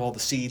quarter of all the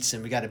seats,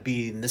 and we got to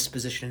be in this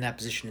position, in that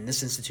position, in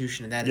this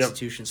institution, in that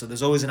institution. So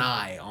there's always an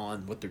eye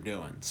on what they're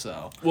doing.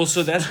 So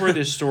so that's where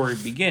this story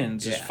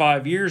begins. Is Yeah.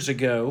 5 years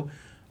ago,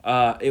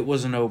 it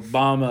was an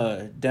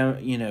Obama,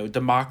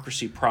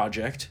 democracy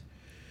project.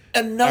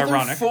 another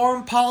Ironic.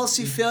 foreign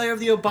policy failure of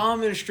the Obama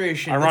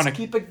administration. Ironic. Let's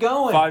keep it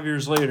going. 5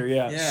 years later,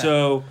 yeah. Yeah.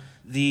 So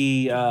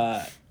the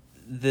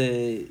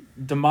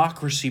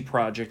democracy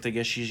project, I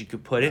guess you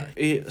could put it,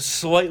 it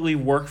slightly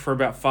worked for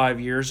about 5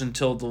 years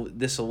until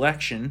this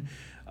election,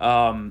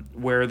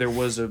 where there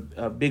was a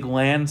big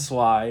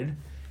landslide,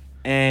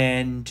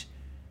 and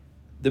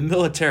the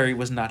military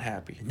was not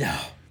happy. No.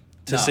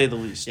 To say the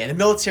least. Yeah, the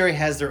military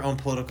has their own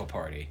political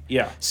party.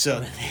 Yeah.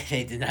 So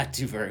they did not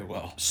do very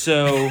well.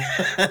 So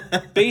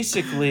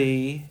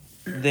basically,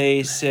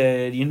 they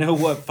said, you know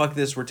what, fuck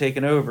this, we're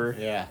taking over.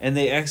 Yeah. And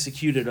they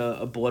executed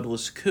a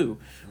bloodless coup,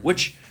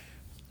 which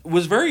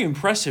was very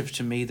impressive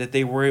to me that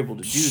they were able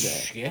to do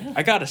that. Yeah.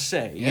 I gotta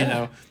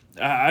say,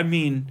 I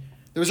mean,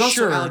 There was also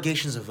sure,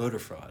 allegations of voter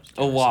fraud.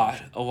 a lot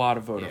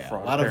of voter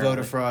fraud. A lot of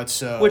voter apparently. fraud.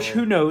 So Which,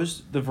 who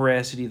knows the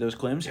veracity of those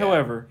claims.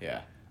 However,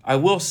 I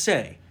will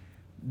say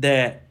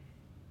that,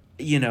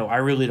 I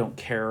really don't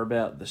care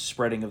about the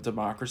spreading of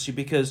democracy,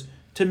 because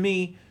to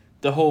me,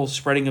 the whole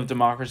spreading of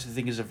democracy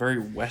thing is a very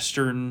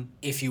Western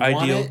if you ideal.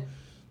 want it,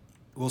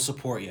 we'll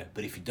support you.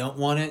 But if you don't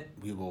want it,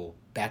 we will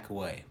back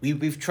away.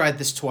 We've tried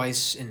this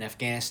twice in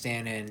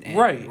Afghanistan and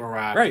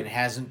Iraq, and it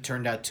hasn't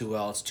turned out too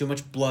well. It's too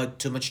much blood,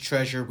 too much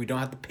treasure. We don't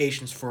have the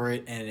patience for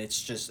it, and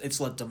it's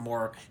led to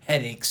more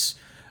headaches.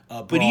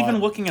 But even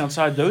looking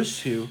outside those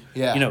two,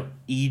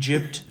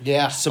 Egypt,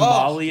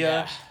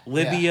 Somalia,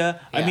 Libya.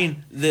 Yeah. I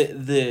mean,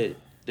 the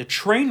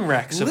train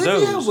wrecks of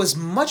Libya those. was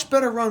much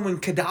better run when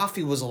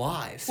Gaddafi was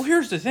alive. Well,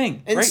 here's the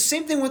thing, And right?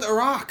 same thing with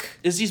Iraq.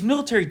 Is these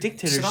military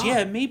dictators,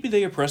 Saddam. maybe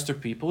they oppress their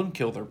people and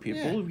kill their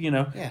people,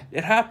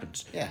 it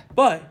happens. Yeah.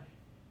 But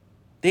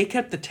they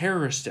kept the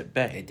terrorists at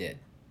bay.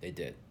 They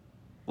did.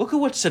 Look at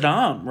what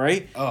Saddam,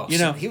 right? Oh,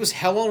 he was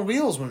hell on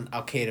wheels when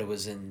Al Qaeda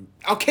was in.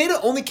 Al Qaeda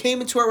only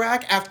came into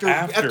Iraq after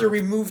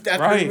removed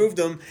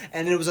them,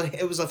 and it was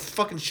a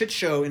fucking shit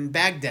show in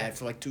Baghdad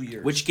for 2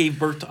 years, which gave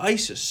birth to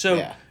ISIS.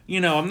 So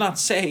I'm not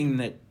saying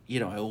that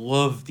I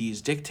love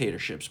these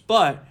dictatorships,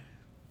 but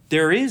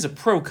there is a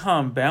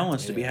pro-con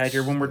balance to be had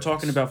here when we're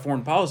talking about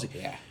foreign policy.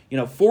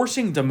 Yeah.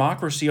 Forcing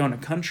democracy on a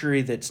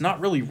country that's not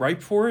really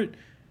ripe for it,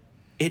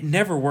 it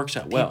never works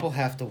out well. People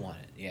have to want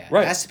it. Yeah,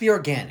 right. It has to be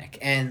organic.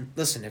 And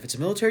listen, if it's a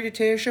military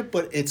dictatorship,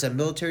 but it's a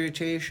military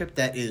dictatorship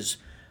that is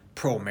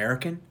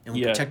pro-American and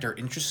will protect our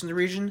interests in the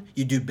region,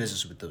 you do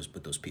business with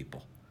those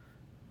people.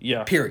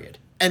 Yeah. Period.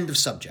 End of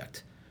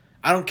subject.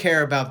 I don't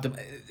care about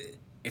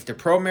If they're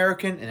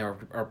pro-American and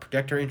are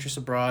protect our interests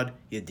abroad,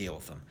 you deal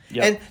with them.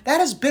 Yep. And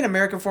that has been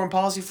American foreign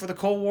policy for the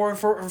Cold War and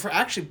for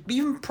actually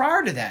even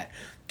prior to that,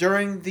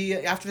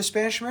 after the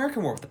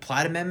Spanish-American War with the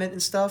Platt Amendment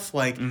and stuff.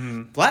 Like,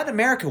 Latin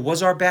America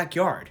was our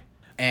backyard,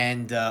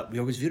 and we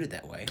always viewed it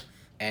that way.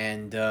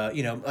 And,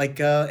 like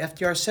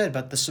FDR said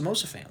about the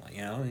Somoza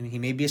family, he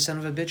may be a son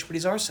of a bitch, but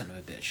he's our son of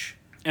a bitch.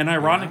 And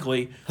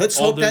ironically, let's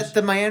hope that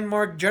the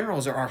Myanmar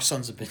generals are our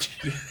sons of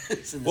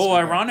bitches. Well,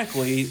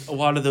 ironically, a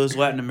lot of those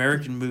Latin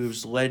American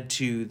moves led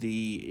to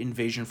the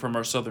invasion from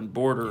our southern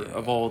border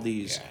of all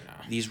these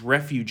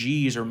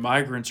refugees or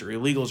migrants or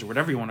illegals or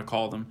whatever you want to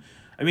call them.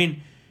 I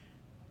mean,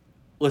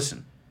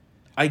 listen,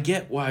 I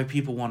get why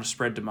people want to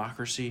spread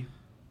democracy,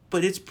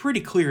 but it's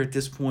pretty clear at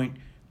this point,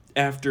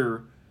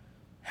 after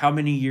how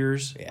many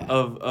years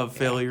of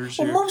failures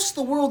Well, here? most of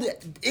the world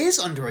is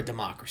under a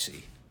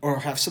democracy.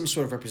 Or have some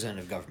sort of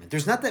representative government.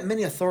 There's not that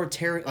many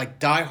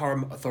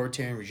diehard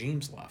authoritarian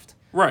regimes left.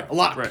 Right. A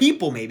lot of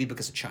people, maybe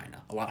because of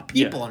China. A lot of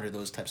people under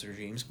those types of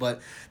regimes.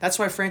 But that's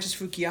why Francis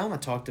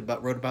Fukuyama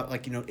wrote about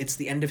it's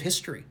the end of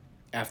history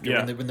after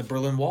when the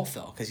Berlin Wall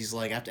fell. Because he's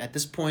like, at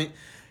this point,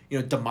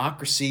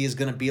 democracy is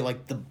going to be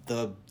like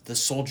the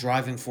sole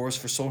driving force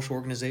for social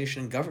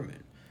organization and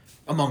government,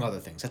 among other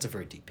things. That's a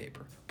very deep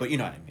paper, but you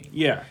know what I mean.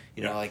 Yeah.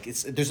 Like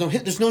there's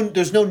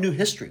no new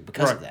history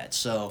because of that.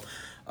 So.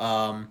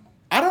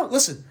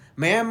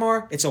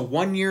 Myanmar, it's a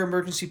 1-year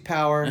emergency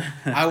power.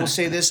 I will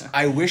say this.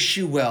 I wish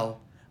you well.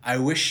 I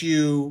wish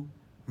you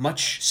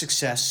much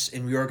success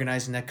in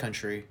reorganizing that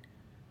country.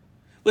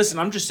 Listen,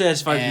 I'm just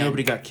satisfied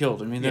nobody got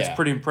killed. I mean, that's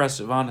pretty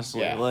impressive,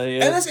 honestly. Yeah.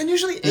 Like, And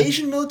usually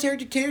Asian military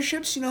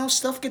dictatorships,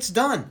 stuff gets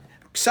done.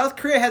 South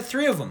Korea had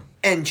 3 of them.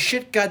 And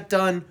shit got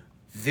done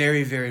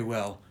very, very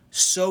well.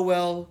 So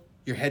well,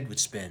 your head would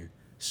spin.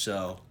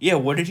 So yeah,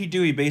 what did he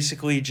do? He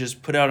basically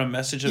just put out a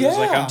message that was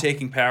like, "I'm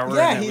taking power."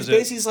 Yeah, and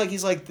he's like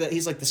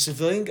the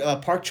civilian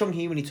Park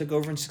Chung-hee when he took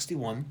over in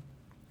 '61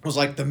 was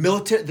like the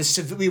military.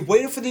 We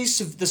waited for the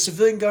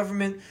civilian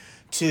government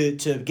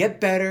to get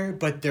better,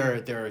 but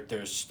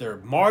they're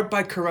marred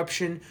by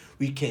corruption.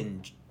 We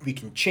can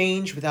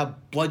change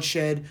without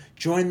bloodshed.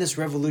 Join this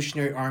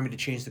revolutionary army to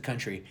change the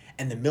country.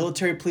 And the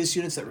military police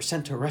units that were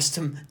sent to arrest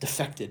him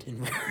defected.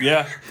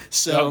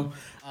 So. Yep.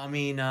 I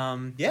mean,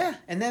 and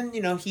then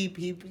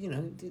he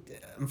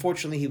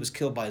unfortunately he was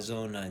killed by his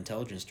own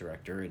intelligence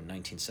director in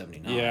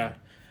 1979. Yeah,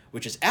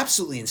 which is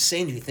absolutely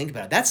insane if you think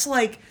about it. That's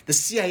like the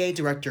CIA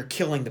director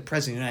killing the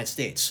president of the United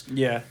States.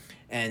 Yeah,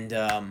 and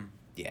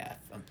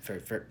very,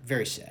 very,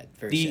 very sad,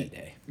 sad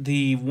day.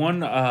 The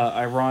one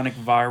ironic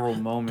viral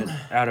moment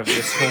out of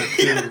this whole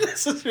coup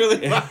this is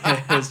really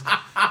is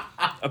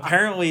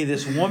apparently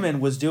this woman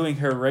was doing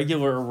her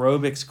regular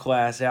aerobics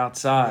class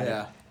outside.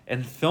 Yeah.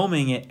 And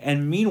filming it,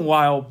 and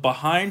meanwhile,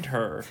 behind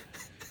her,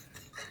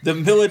 the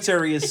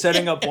military is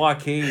setting up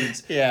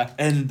blockades,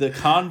 and the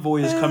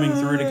convoy is coming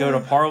through to go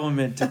to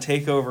Parliament to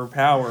take over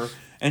power,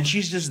 and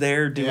she's just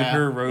there doing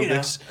her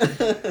aerobics.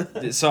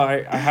 So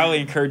I highly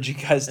encourage you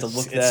guys to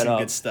look that up.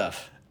 It's some good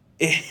stuff.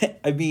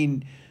 I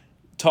mean,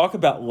 talk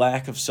about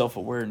lack of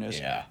self-awareness.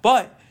 Yeah.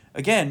 But,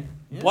 again,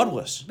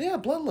 bloodless. Yeah,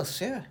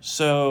 bloodless, yeah.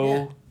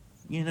 So...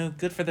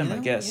 good for them, I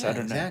guess. I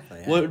don't know.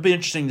 Exactly, yeah. Well, it would be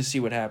interesting to see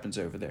what happens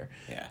over there.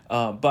 Yeah.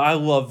 But I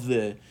love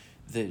the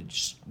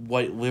just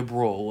white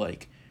liberal,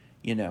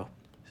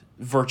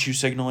 virtue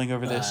signaling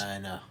over this. I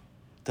know.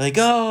 They're like,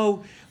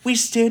 oh, we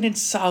stand in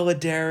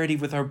solidarity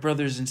with our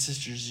brothers and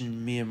sisters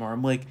in Myanmar.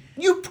 I'm like...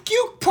 You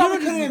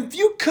probably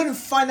couldn't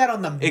find that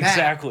on the map.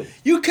 Exactly.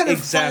 You couldn't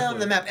find that on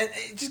the map. And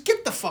just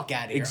get the fuck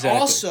out of here. Exactly.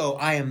 Also,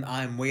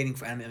 I'm waiting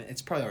for...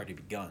 it's probably already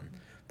begun.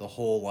 The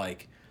whole,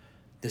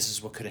 this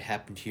is what could have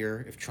happened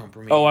here if Trump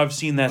remained. Oh, I've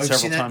seen that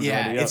several times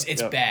already. Yeah,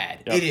 it's bad.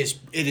 Yep.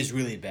 It is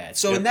really bad.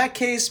 So in that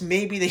case,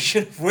 maybe they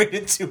should have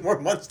waited 2 more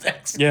months to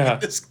execute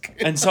this coup.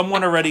 And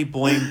someone already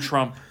blamed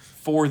Trump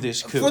for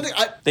this coup.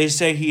 They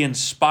say he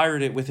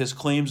inspired it with his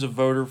claims of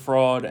voter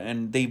fraud,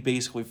 and they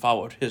basically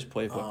followed his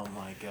playbook. Oh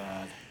my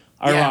God.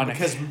 Ironic.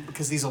 Yeah,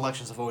 because these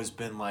elections have always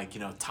been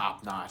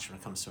top notch when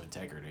it comes to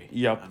integrity.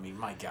 Yep. I mean,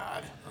 my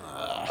God.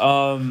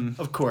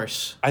 Of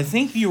course. I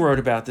think you wrote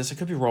about this. I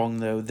could be wrong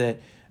though.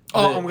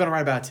 I'm going to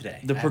write about it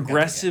today. The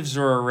progressives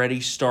are already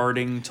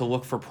starting to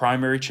look for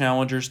primary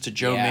challengers to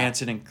Joe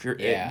Manchin and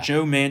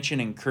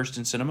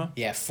Kyrsten Sinema.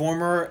 Yeah,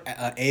 former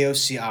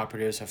AOC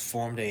operatives have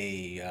formed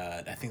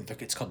I think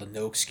it's called the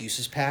No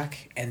Excuses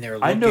PAC, and they're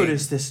looking... I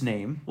noticed this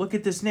name. Look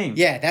at this name.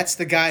 Yeah, that's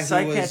the guy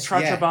who was...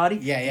 Saikat Chakrabarti?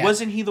 Yeah.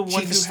 Wasn't he the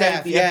one who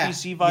had the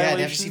FEC violations? Yeah,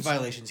 the FEC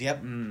violations,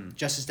 yep.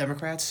 Justice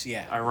Democrats,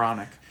 yeah.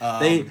 Ironic.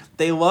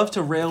 They love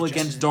to rail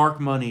against dark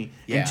money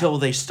until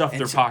they stuff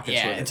their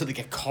pockets with it. Until they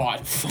get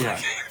caught.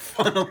 Yeah.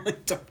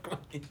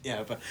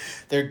 Yeah, but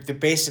they're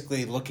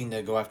basically looking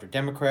to go after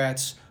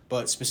Democrats,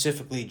 but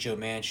specifically Joe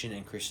Manchin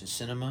and Kyrsten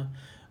Sinema.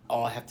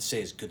 All I have to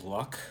say is good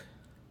luck.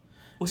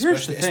 Well,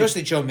 here's the thing.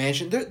 Especially Joe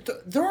Manchin.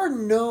 There are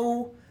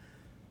no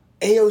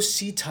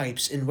AOC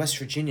types in West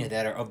Virginia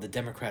that are of the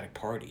Democratic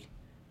Party.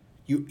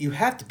 You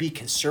have to be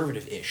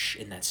conservative-ish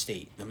in that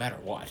state, no matter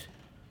what.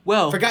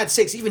 Well, for God's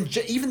sakes, even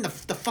the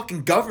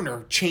fucking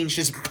governor changed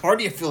his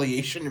party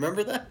affiliation.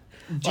 Remember that?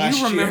 Do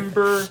you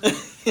remember?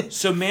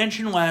 So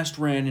Manchin last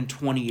ran in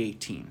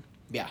 2018.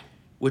 Yeah.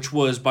 Which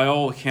was, by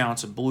all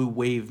accounts, a blue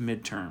wave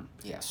midterm.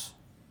 Yes.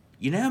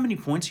 You know how many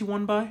points he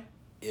won by?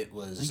 It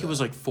was. I think it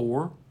was like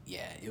 4.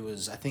 Yeah, it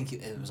was. I think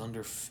it was under.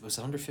 Was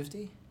it under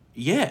 50?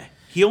 Yeah,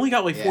 he only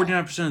got like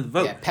 49% of the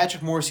vote. Yeah,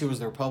 Patrick Morrissey was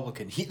the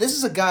Republican. This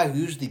is a guy who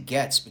usually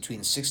gets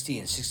between 60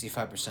 and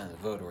 65% of the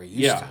vote, or he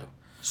used to.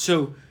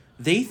 So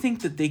they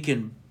think that they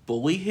can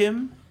bully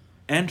him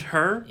and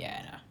her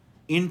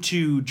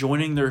into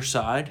joining their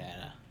side. Yeah, I know.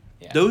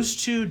 Yeah.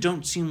 Those two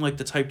don't seem like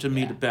the type to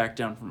me to back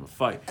down from a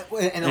fight.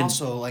 And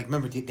also, like,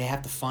 remember, they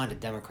have to find a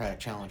Democratic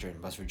challenger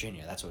in West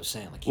Virginia. That's what I was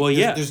saying. Like,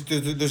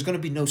 there's going to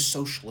be no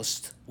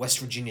socialist West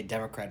Virginia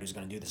Democrat who's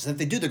going to do this. And if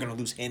they do, they're going to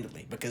lose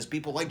handedly because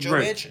people like Joe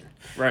Manchin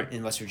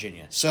in West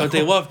Virginia. So, but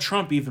they love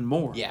Trump even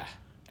more. Yeah.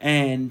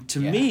 And to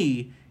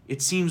me,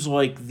 it seems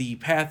like the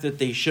path that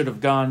they should have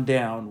gone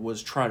down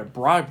was try to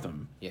bribe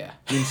them. Yeah.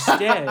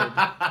 Instead,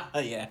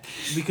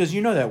 because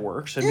you know that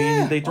works. I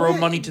mean, they throw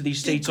money to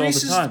these states all the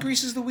time.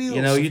 Greases the wheels.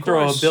 You know, you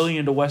throw $1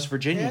 billion to West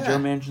Virginia. Joe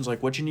Manchin's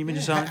like, "What you need me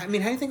to sign?" I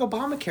mean, how do you think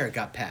Obamacare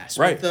got passed?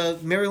 Right. With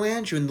the Mary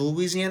Landrieu and the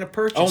Louisiana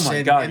Purchase. Oh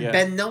my God! And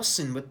Ben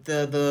Nelson with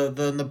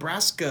the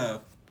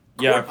Nebraska.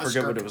 Yeah, I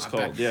forget what it was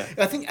called. Yeah,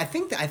 I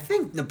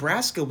think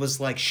Nebraska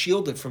was like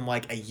shielded from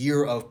like a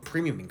year of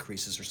premium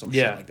increases or some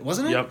shit like that,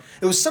 wasn't it? Yep.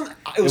 It was some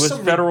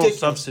federal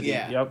subsidy.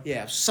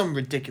 Yeah, some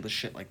ridiculous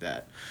shit like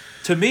that.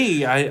 To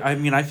me, I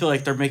mean, I feel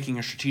like they're making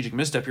a strategic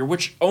misstep here,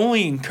 which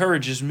only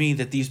encourages me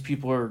that these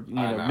people are,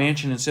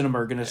 Manchin and Sinema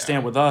are going to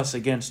stand with us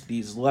against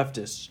these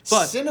leftists.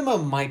 But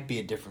Sinema might be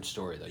a different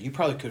story, though. You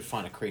probably could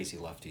find a crazy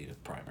lefty to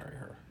primary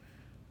her.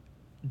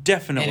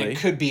 Definitely. And it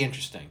could be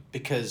interesting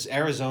because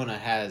Arizona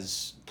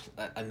has,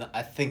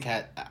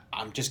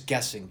 I'm just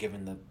guessing,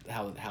 given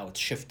how it's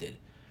shifted,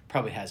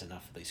 probably has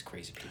enough of these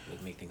crazy people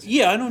to make things.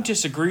 Yeah, I don't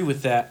disagree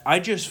with that. I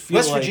just feel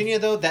West Virginia,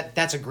 though,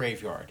 that's a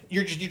graveyard.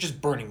 You're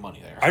just burning money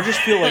there. I just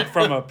feel like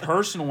from a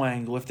personal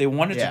angle, if they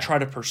wanted to try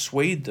to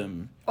persuade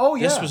them,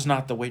 this was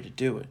not the way to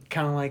do it.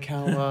 Kind of like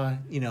how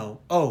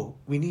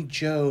we need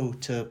Joe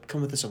to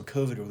come with us on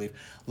COVID relief.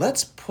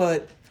 Let's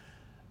put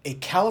a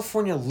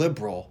California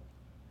liberal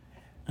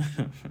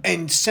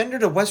and send her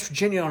to West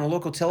Virginia on a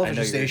local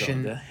television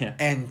station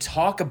and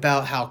talk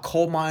about how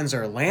coal mines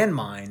are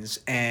landmines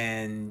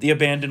and the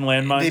abandoned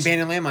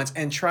landmines.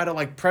 And try to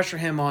like pressure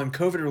him on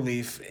COVID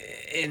relief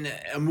in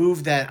a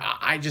move that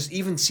I just,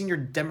 even senior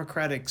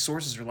Democratic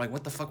sources are like,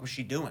 what the fuck was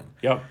she doing?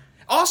 Yep.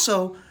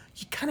 Also,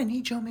 you kind of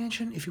need Joe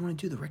Manchin if you want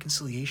to do the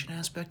reconciliation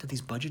aspect of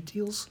these budget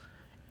deals.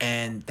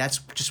 And that's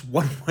just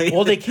one way.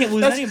 Well, they can't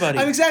lose anybody.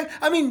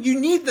 I mean, you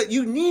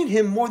need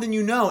him more than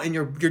you know, and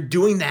you're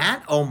doing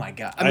that. Oh my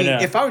God! I mean,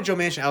 if I were Joe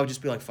Manchin, I would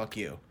just be like, "Fuck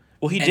you."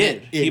 Well, he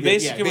did. He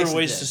basically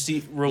released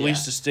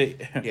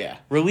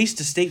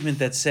a statement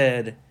that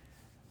said,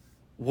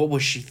 "What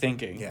was she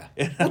thinking?" Yeah,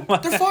 well,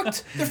 they're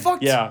fucked. They're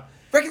fucked. Yeah,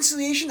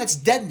 reconciliation that's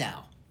dead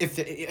now.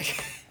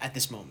 At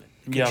this moment,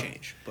 it could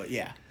change, but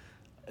yeah.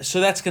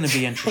 So that's going to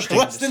be interesting.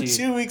 Less than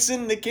 2 weeks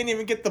in, they can't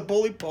even get the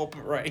bully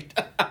pulpit right.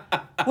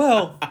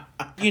 Well,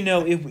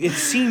 it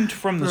seemed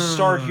from the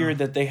start here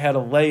that they had a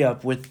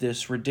layup with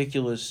this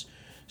ridiculous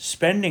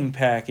spending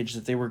package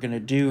that they were going to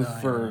do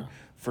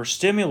for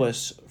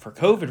stimulus, for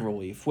COVID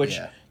relief, which,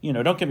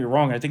 don't get me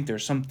wrong, I think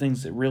there's some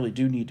things that really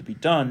do need to be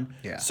done.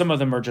 Yeah. Some of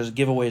them are just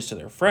giveaways to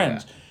their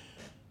friends. Yeah.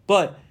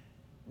 But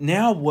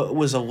now what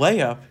was a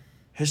layup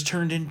has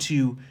turned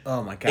into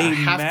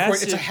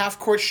it's a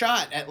half-court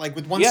shot at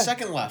with 1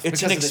 second left.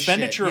 It's an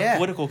expenditure of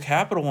political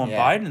capital on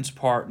Biden's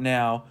part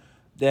now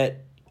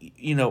that,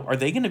 are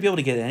they going to be able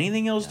to get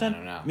anything else done? I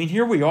don't know. I mean,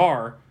 here we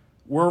are.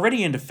 We're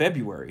already into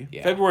February.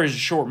 Yeah. February is a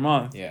short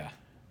month. Yeah.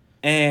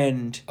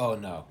 And oh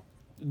no.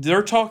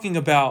 They're talking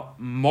about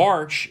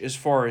March as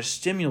far as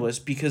stimulus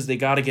because they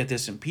got to get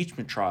this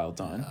impeachment trial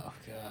done. Oh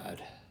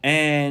God.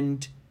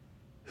 And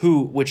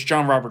which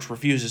John Roberts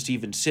refuses to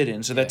even sit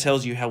in, so that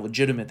tells you how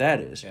legitimate that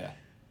is. Yeah.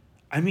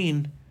 I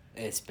mean,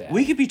 it's bad.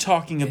 We could be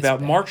talking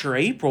about March or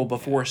April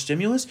before a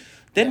stimulus.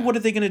 Then what are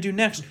they going to do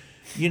next?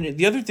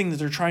 The other thing that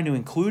they're trying to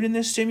include in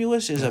this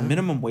stimulus is a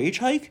minimum wage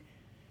hike.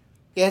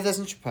 Yeah, it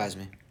doesn't surprise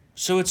me.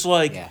 So it's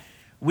like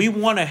we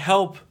want to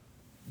help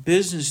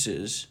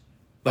businesses,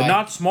 but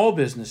not small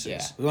businesses.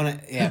 Yeah, we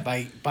want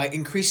to by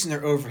increasing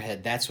their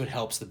overhead. That's what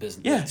helps the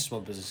business. Yeah,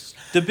 small businesses.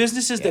 The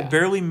businesses that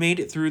barely made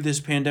it through this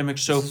pandemic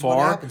so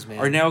far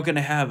are now going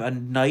to have a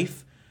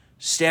knife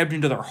stabbed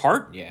into their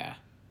heart. Yeah,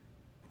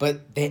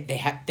 but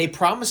they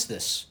promised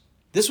this.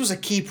 This was a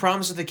key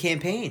promise of the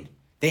campaign.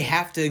 They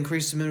have to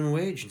increase the minimum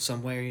wage in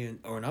some way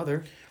or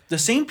another. The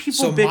same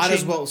people so might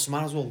as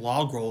well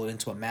log roll it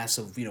into a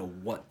massive,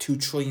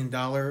 $2 trillion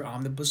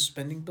omnibus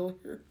spending bill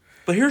here.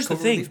 But here's the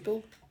thing.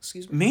 Bill?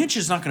 Excuse me.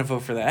 Manchin's not going to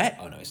vote for that.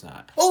 Oh no, he's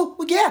not. Oh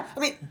well, yeah. I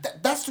mean,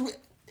 that's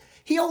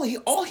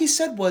all he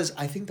said was,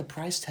 I think the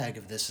price tag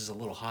of this is a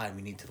little high. And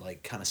we need to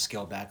kind of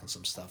scale back on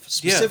some stuff,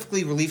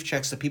 specifically relief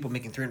checks to people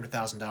making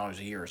 $300,000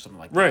 a year or something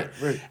like that.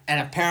 Right. And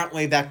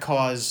apparently that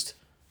caused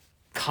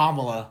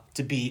Kamala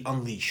to be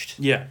unleashed.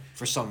 Yeah.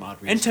 For some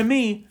odd reason. And to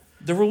me,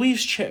 the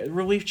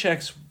relief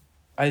checks,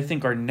 I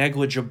think, are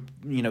negligible.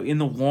 In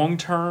the long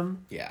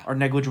term, are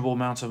negligible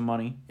amounts of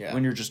money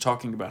when you're just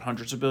talking about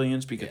hundreds of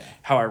billions. Because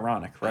how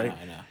ironic, right?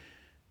 I know.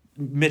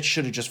 Mitch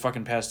should have just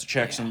fucking passed the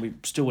checks, and we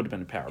still would have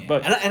been in power. Yeah.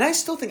 But I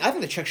still think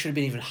the check should have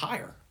been even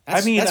higher.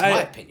 That's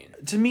my opinion.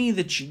 To me,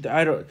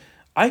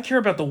 I care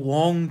about the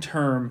long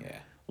term,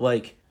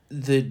 like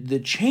the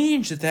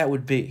change that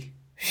would be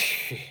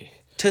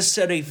to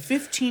set a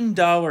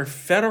 $15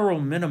 federal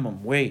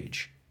minimum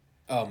wage.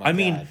 Oh my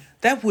God.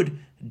 That would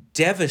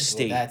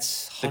devastate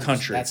the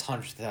country. That's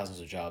hundreds of thousands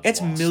of jobs.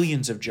 It's lost.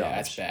 millions of jobs. Yeah,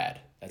 that's bad.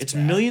 It's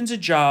millions of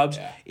jobs.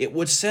 Yeah. It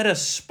would set a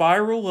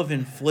spiral of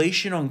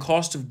inflation on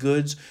cost of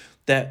goods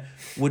that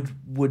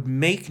would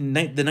make the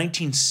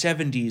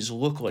 1970s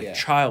look like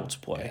child's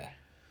play. Yeah.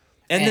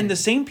 And then the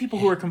same people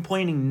who are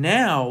complaining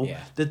now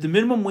that the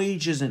minimum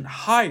wage isn't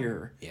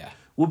higher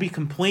will be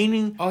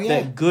complaining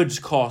that goods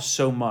cost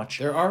so much.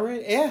 They're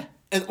already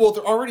they're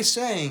already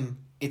saying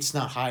it's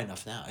not high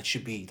enough now. It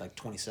should be like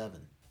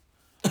 27.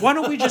 Why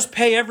don't we just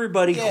pay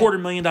everybody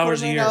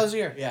 $250,000 a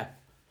year? Yeah.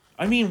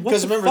 I mean,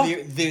 because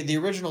remember the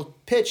original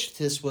pitch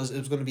to this was it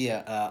was going to be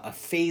a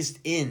phased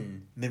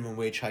in minimum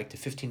wage hike to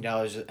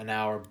 $15 an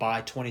hour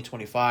by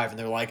 2025, and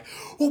they're like,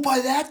 well, by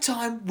that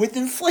time with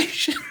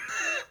inflation,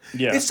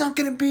 it's not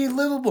going to be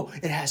livable.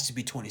 It has to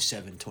be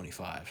 27,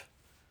 25.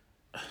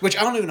 Which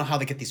I don't even know how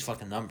they get these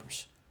fucking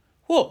numbers.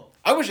 Well,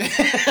 I wish.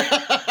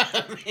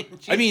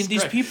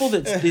 These people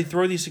that they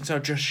throw these things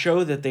out just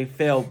show that they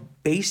fail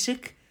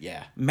basic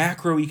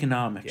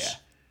macroeconomics. Yeah.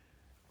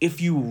 If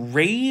you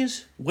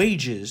raise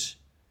wages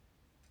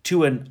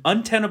to an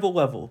untenable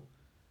level,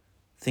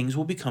 things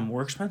will become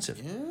more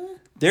expensive. Yeah.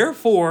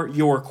 Therefore,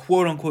 your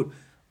quote-unquote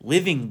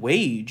living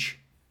wage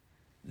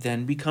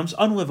then becomes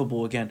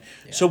unlivable again.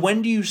 Yeah. So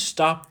when do you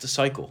stop the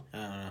cycle? I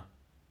don't know.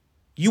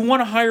 You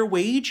want a higher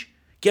wage?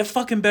 Get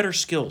fucking better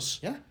skills.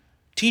 Yeah.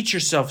 Teach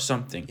yourself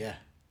something. Yeah.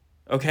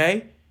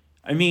 Okay?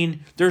 I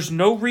mean, there's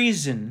no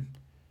reason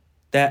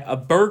that a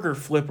burger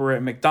flipper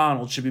at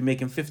McDonald's should be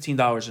making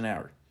 $15 an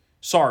hour.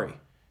 Sorry.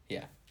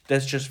 Yeah.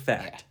 That's just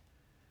fact.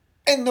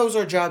 Yeah. And those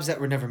are jobs that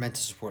were never meant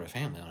to support a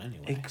family on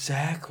anyway.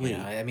 Exactly.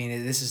 I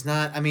mean, this is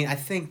not. I mean, I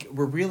think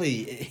we're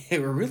really.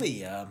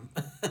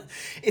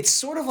 It's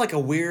sort of like a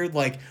weird,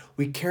 like,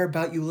 we care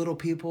about you little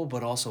people,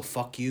 but also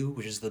fuck you,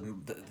 which is the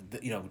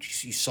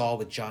which you saw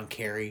with John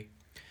Kerry.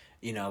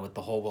 With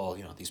the whole,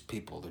 these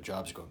people, their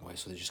jobs are going away,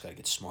 so they just got to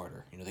get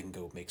smarter. They can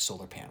go make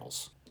solar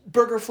panels.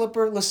 Burger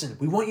flipper, listen,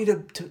 we want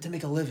you to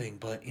make a living,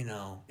 but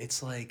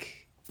it's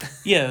like.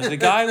 Yeah, the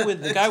guy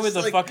with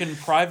the fucking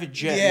private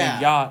jet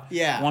and yacht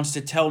wants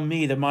to tell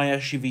me that my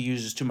SUV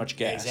uses too much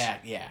gas.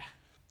 Exactly. Yeah.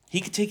 He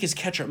could take his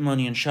ketchup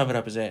money and shove it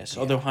up his ass.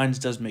 Although Heinz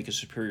does make a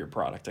superior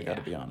product, I got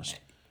to be honest.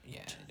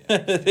 Yeah.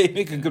 They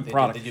make a good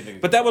product.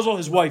 But that was all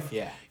his wife.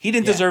 Yeah. He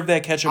didn't deserve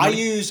that ketchup money.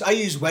 I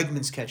use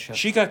Wegmans ketchup.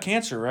 She got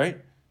cancer, right?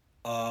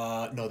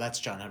 No, that's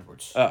John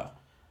Edwards. Oh.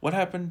 What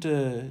happened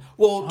to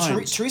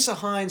Heinz? Teresa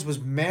Heinz was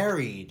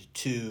married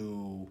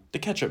to the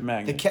ketchup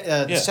magnate.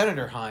 The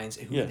Senator Heinz,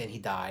 who then he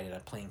died in a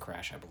plane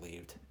crash, I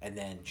believed, and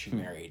then she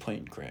married.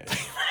 Plane crash.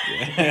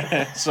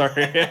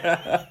 Sorry.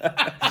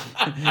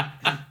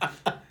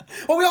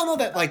 Well, we all know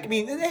that.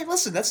 Hey,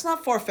 listen, that's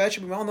not far fetched.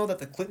 We all know that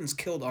the Clintons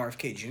killed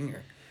RFK Jr.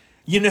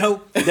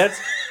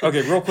 That's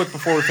okay. Real quick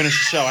before we finish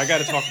the show, I got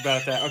to talk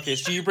about that. Okay,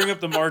 so you bring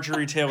up the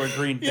Marjorie Taylor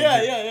Greene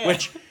thing,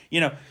 which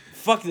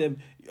fuck them.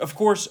 Of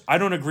course, I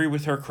don't agree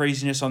with her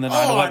craziness on the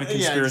 9/11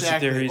 conspiracy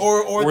theories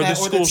or the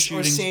school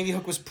shootings. Or Sandy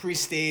Hook was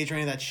pre-staged or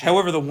any of that shit.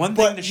 However, the one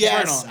thing that she's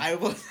right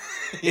on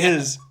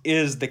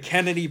is the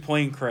Kennedy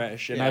plane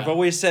crash, and I've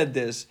always said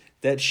this: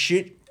 that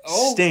shit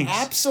stinks.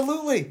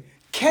 Absolutely.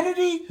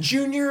 Kennedy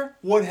Jr.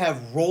 would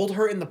have rolled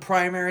her in the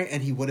primary,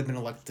 and he would have been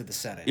elected to the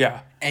Senate.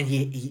 Yeah, and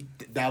he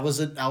that was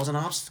an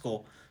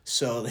obstacle.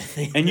 So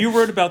and you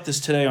wrote about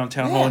this today on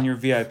Town Hall in your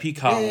VIP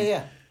column.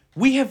 Yeah.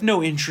 We have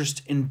no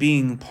interest in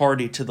being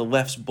party to the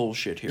left's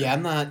bullshit here. Yeah,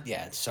 I'm not.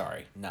 Yeah,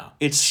 sorry, no.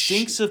 It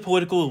stinks of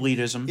political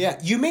elitism. Yeah,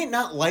 you may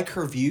not like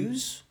her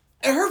views.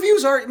 Her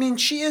views are. I mean,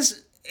 she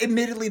is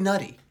admittedly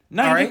nutty.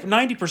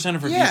 90%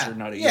 of her views are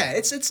nutty. Yeah,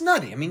 it's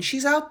nutty. I mean,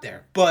 she's out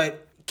there.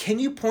 But can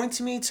you point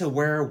to me to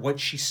where what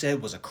she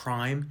said was a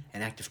crime,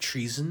 an act of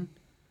treason,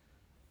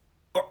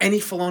 or any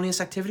felonious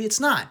activity?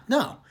 It's not.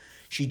 No,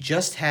 she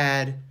just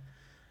has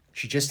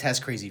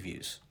crazy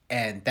views,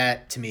 and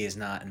that to me is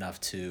not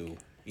enough to.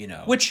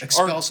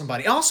 Expel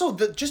somebody. And also,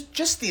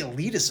 just the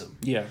elitism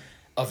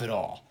of it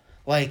all.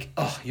 Like,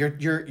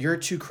 you're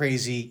too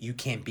crazy. You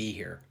can't be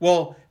here.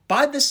 Well,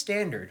 by this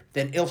standard,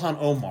 then Ilhan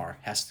Omar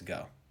has to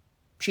go.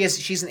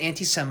 She's an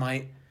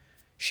anti-Semite.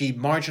 She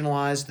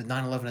marginalized the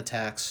 9/11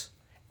 attacks,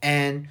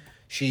 and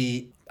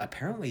she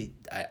apparently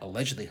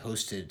allegedly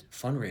hosted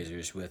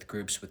fundraisers with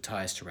groups with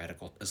ties to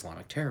radical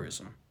Islamic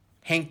terrorism.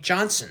 Hank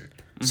Johnson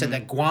said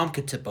that Guam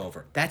could tip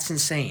over. That's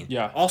insane.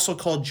 Yeah. Also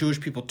called Jewish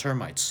people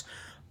termites.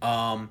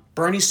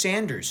 Bernie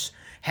Sanders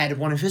had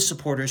one of his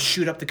supporters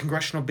shoot up the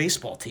congressional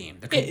baseball team.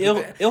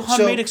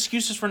 Ilhan made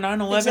excuses for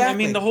 9/11. Exactly. I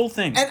mean, the whole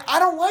thing. And I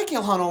don't like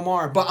Ilhan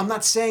Omar, but I'm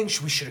not saying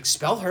we should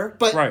expel her.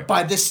 But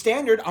by this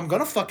standard, I'm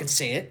going to fucking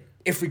say it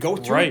if we go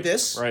through with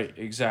this. Right,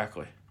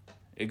 exactly.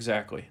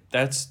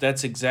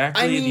 That's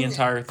exactly the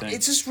entire thing.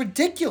 It's just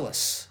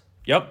ridiculous.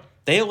 Yep.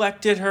 They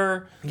elected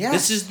her. Yes.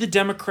 This is the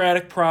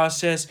democratic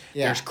process.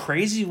 Yeah. There's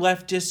crazy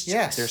leftists.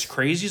 Yes. There's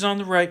crazies on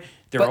the right.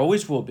 There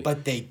always will be.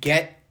 But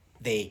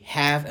they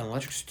have an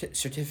electric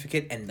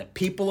certificate, and the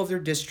people of their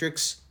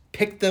districts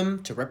pick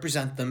them to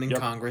represent them in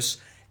Congress.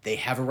 They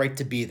have a right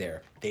to be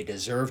there. They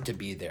deserve to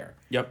be there.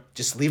 Yep.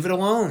 Just leave it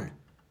alone.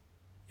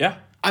 Yeah.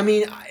 I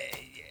mean,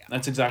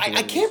 that's exactly.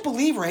 I can't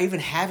believe we're even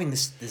having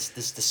this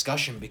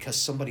discussion because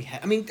somebody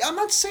I mean, I'm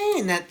not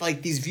saying that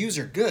like these views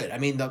are good. I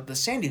mean, the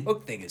Sandy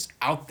Hook thing is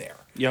out there.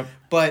 Yep.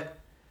 But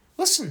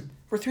listen,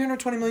 we're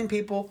 320 million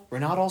people. We're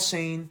not all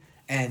sane.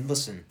 And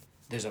listen,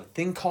 there's a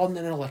thing called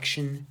an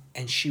election,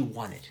 and she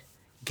won it.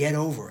 Get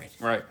over it.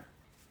 Right.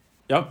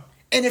 Yep.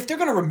 And if they're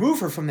going to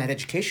remove her from that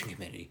education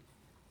committee,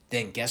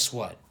 then guess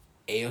what?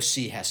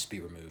 AOC has to be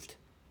removed.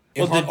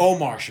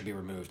 Omar should be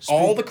removed.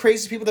 All the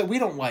crazy people that we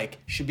don't like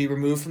should be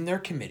removed from their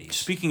committees.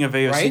 Speaking of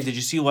AOC, right? Did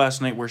you see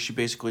last night where she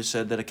basically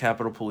said that a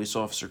Capitol police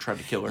officer tried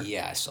to kill her?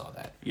 Yeah, I saw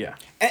that. Yeah.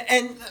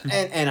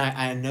 And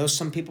I know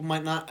some people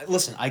might not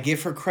listen. I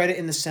give her credit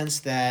in the sense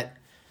that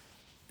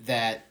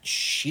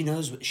she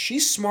knows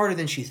she's smarter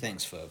than she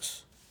thinks,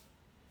 folks.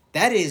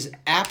 That is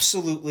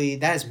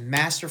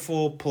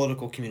masterful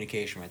political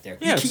communication right there.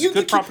 Yeah, it's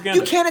good propaganda.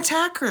 You can't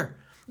attack her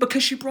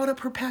because she brought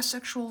up her past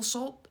sexual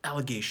assault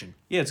allegation.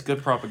 Yeah, it's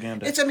good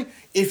propaganda.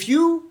 If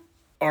you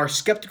are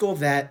skeptical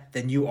of that,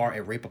 then you are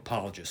a rape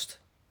apologist.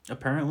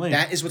 Apparently.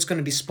 That is what's going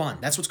to be spun.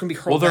 That's what's going to be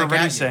hurled back at you. Well, they're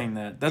already saying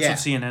that. That's what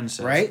CNN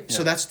says. Right?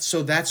 Yeah.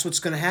 So that's what's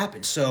going to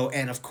happen. So,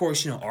 and of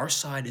course, our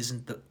side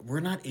we're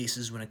not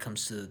aces when it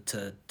comes to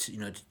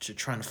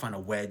trying to find a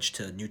wedge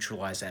to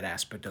neutralize that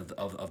aspect of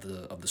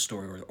the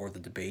story or the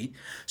debate.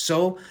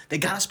 So, they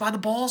got us by the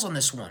balls on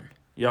this one.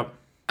 Yep.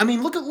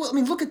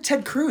 Look at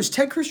Ted Cruz.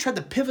 Ted Cruz tried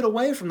to pivot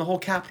away from the whole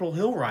Capitol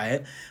Hill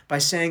riot by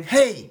saying,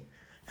 "Hey,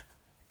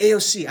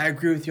 AOC, I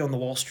agree with you on the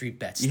Wall Street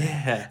bets thing."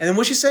 Yeah. And then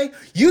what'd she say?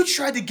 "You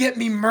tried to get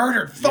me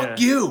murdered. Fuck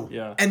you."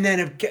 Yeah. And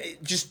then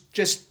it just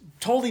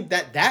totally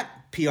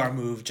that PR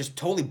move just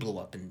totally blew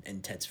up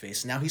in Ted's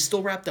face. Now he's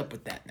still wrapped up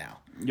with that now.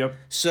 Yep.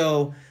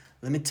 So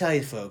let me tell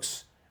you,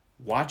 folks,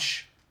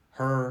 watch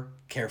her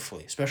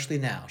carefully, especially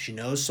now. She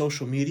knows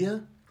social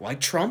media,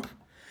 like Trump.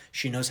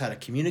 She knows how to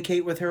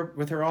communicate with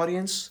her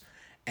audience.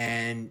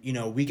 And,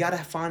 we got to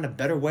find a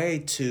better way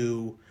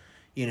to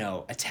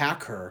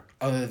attack her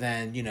other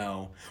than,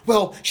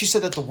 well, she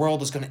said that the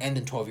world is going to end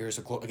in 12 years,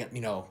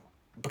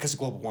 because of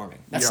global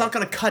warming. That's not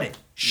going to cut it.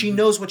 She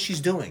knows what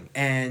she's doing.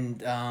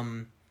 And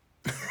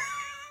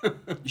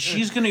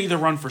she's going to either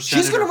run for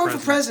Senate she's going to run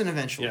for president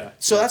eventually. Yeah.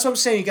 So that's what I'm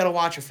saying. You got to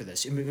watch her for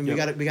this. We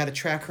got to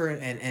track her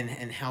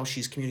and how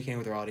she's communicating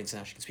with her audience and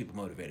how she gets people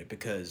motivated.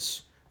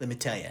 Because let me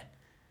tell you,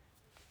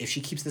 if she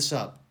keeps this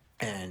up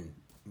and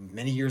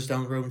many years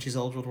down the road when she's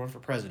eligible to run for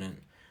president,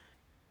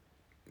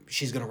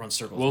 she's going to run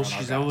circles. Well,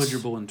 she's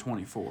eligible in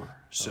 24.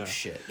 So. Oh,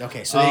 shit.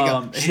 Okay, so there you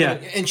go.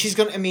 And she's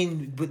going to,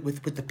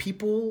 with the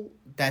people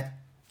that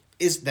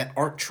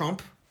aren't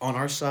Trump on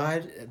our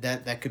side,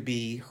 that could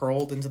be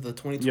hurled into the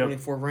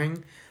 2024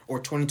 ring or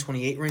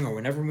 2028 ring or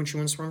when she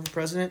wants to run for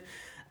president,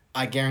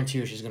 I guarantee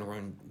you she's going to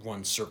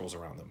run circles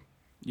around them.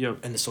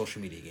 Yep. In the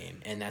social media game,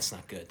 and that's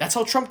not good. That's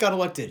how Trump got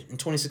elected in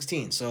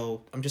 2016.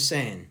 So I'm just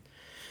saying.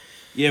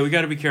 Yeah, we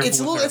got to be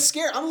careful. It's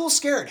scary. I'm a little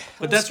scared.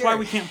 But that's why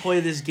we can't play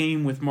this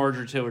game with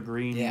Marjorie Taylor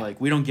Greene. Yeah. Like,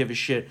 we don't give a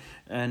shit.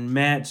 And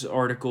Matt's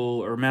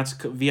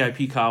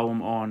VIP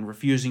column on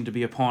refusing to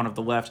be a pawn of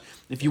the left.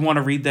 If you want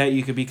to read that,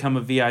 you could become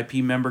a VIP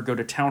member. Go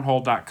to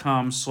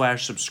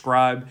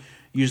townhall.com/subscribe.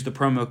 Use the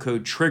promo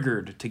code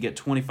TRIGGERED to get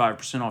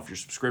 25% off your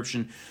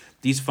subscription.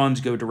 These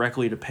funds go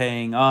directly to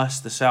paying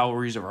us the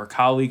salaries of our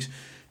colleagues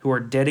who are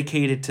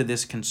dedicated to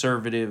this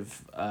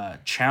conservative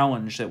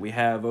challenge that we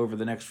have over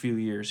the next few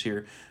years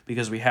here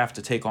because we have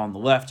to take on the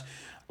left.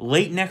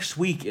 Late next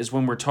week is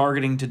when we're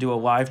targeting to do a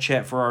live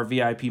chat for our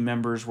VIP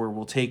members where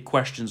we'll take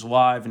questions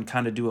live and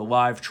kind of do a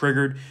live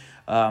triggered.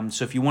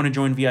 So if you want to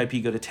join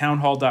VIP, go to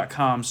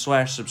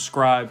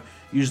townhall.com/subscribe.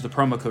 Use the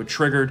promo code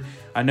TRIGGERED.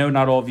 I know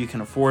not all of you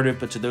can afford it,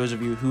 but to those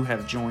of you who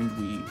have joined,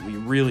 we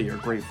really are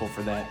grateful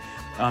for that.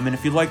 And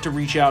if you'd like to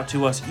reach out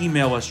to us,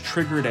 email us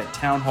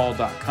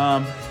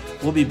triggered@townhall.com.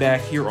 We'll be back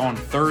here on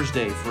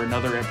Thursday for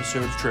another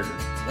episode of Triggered.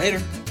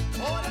 Later.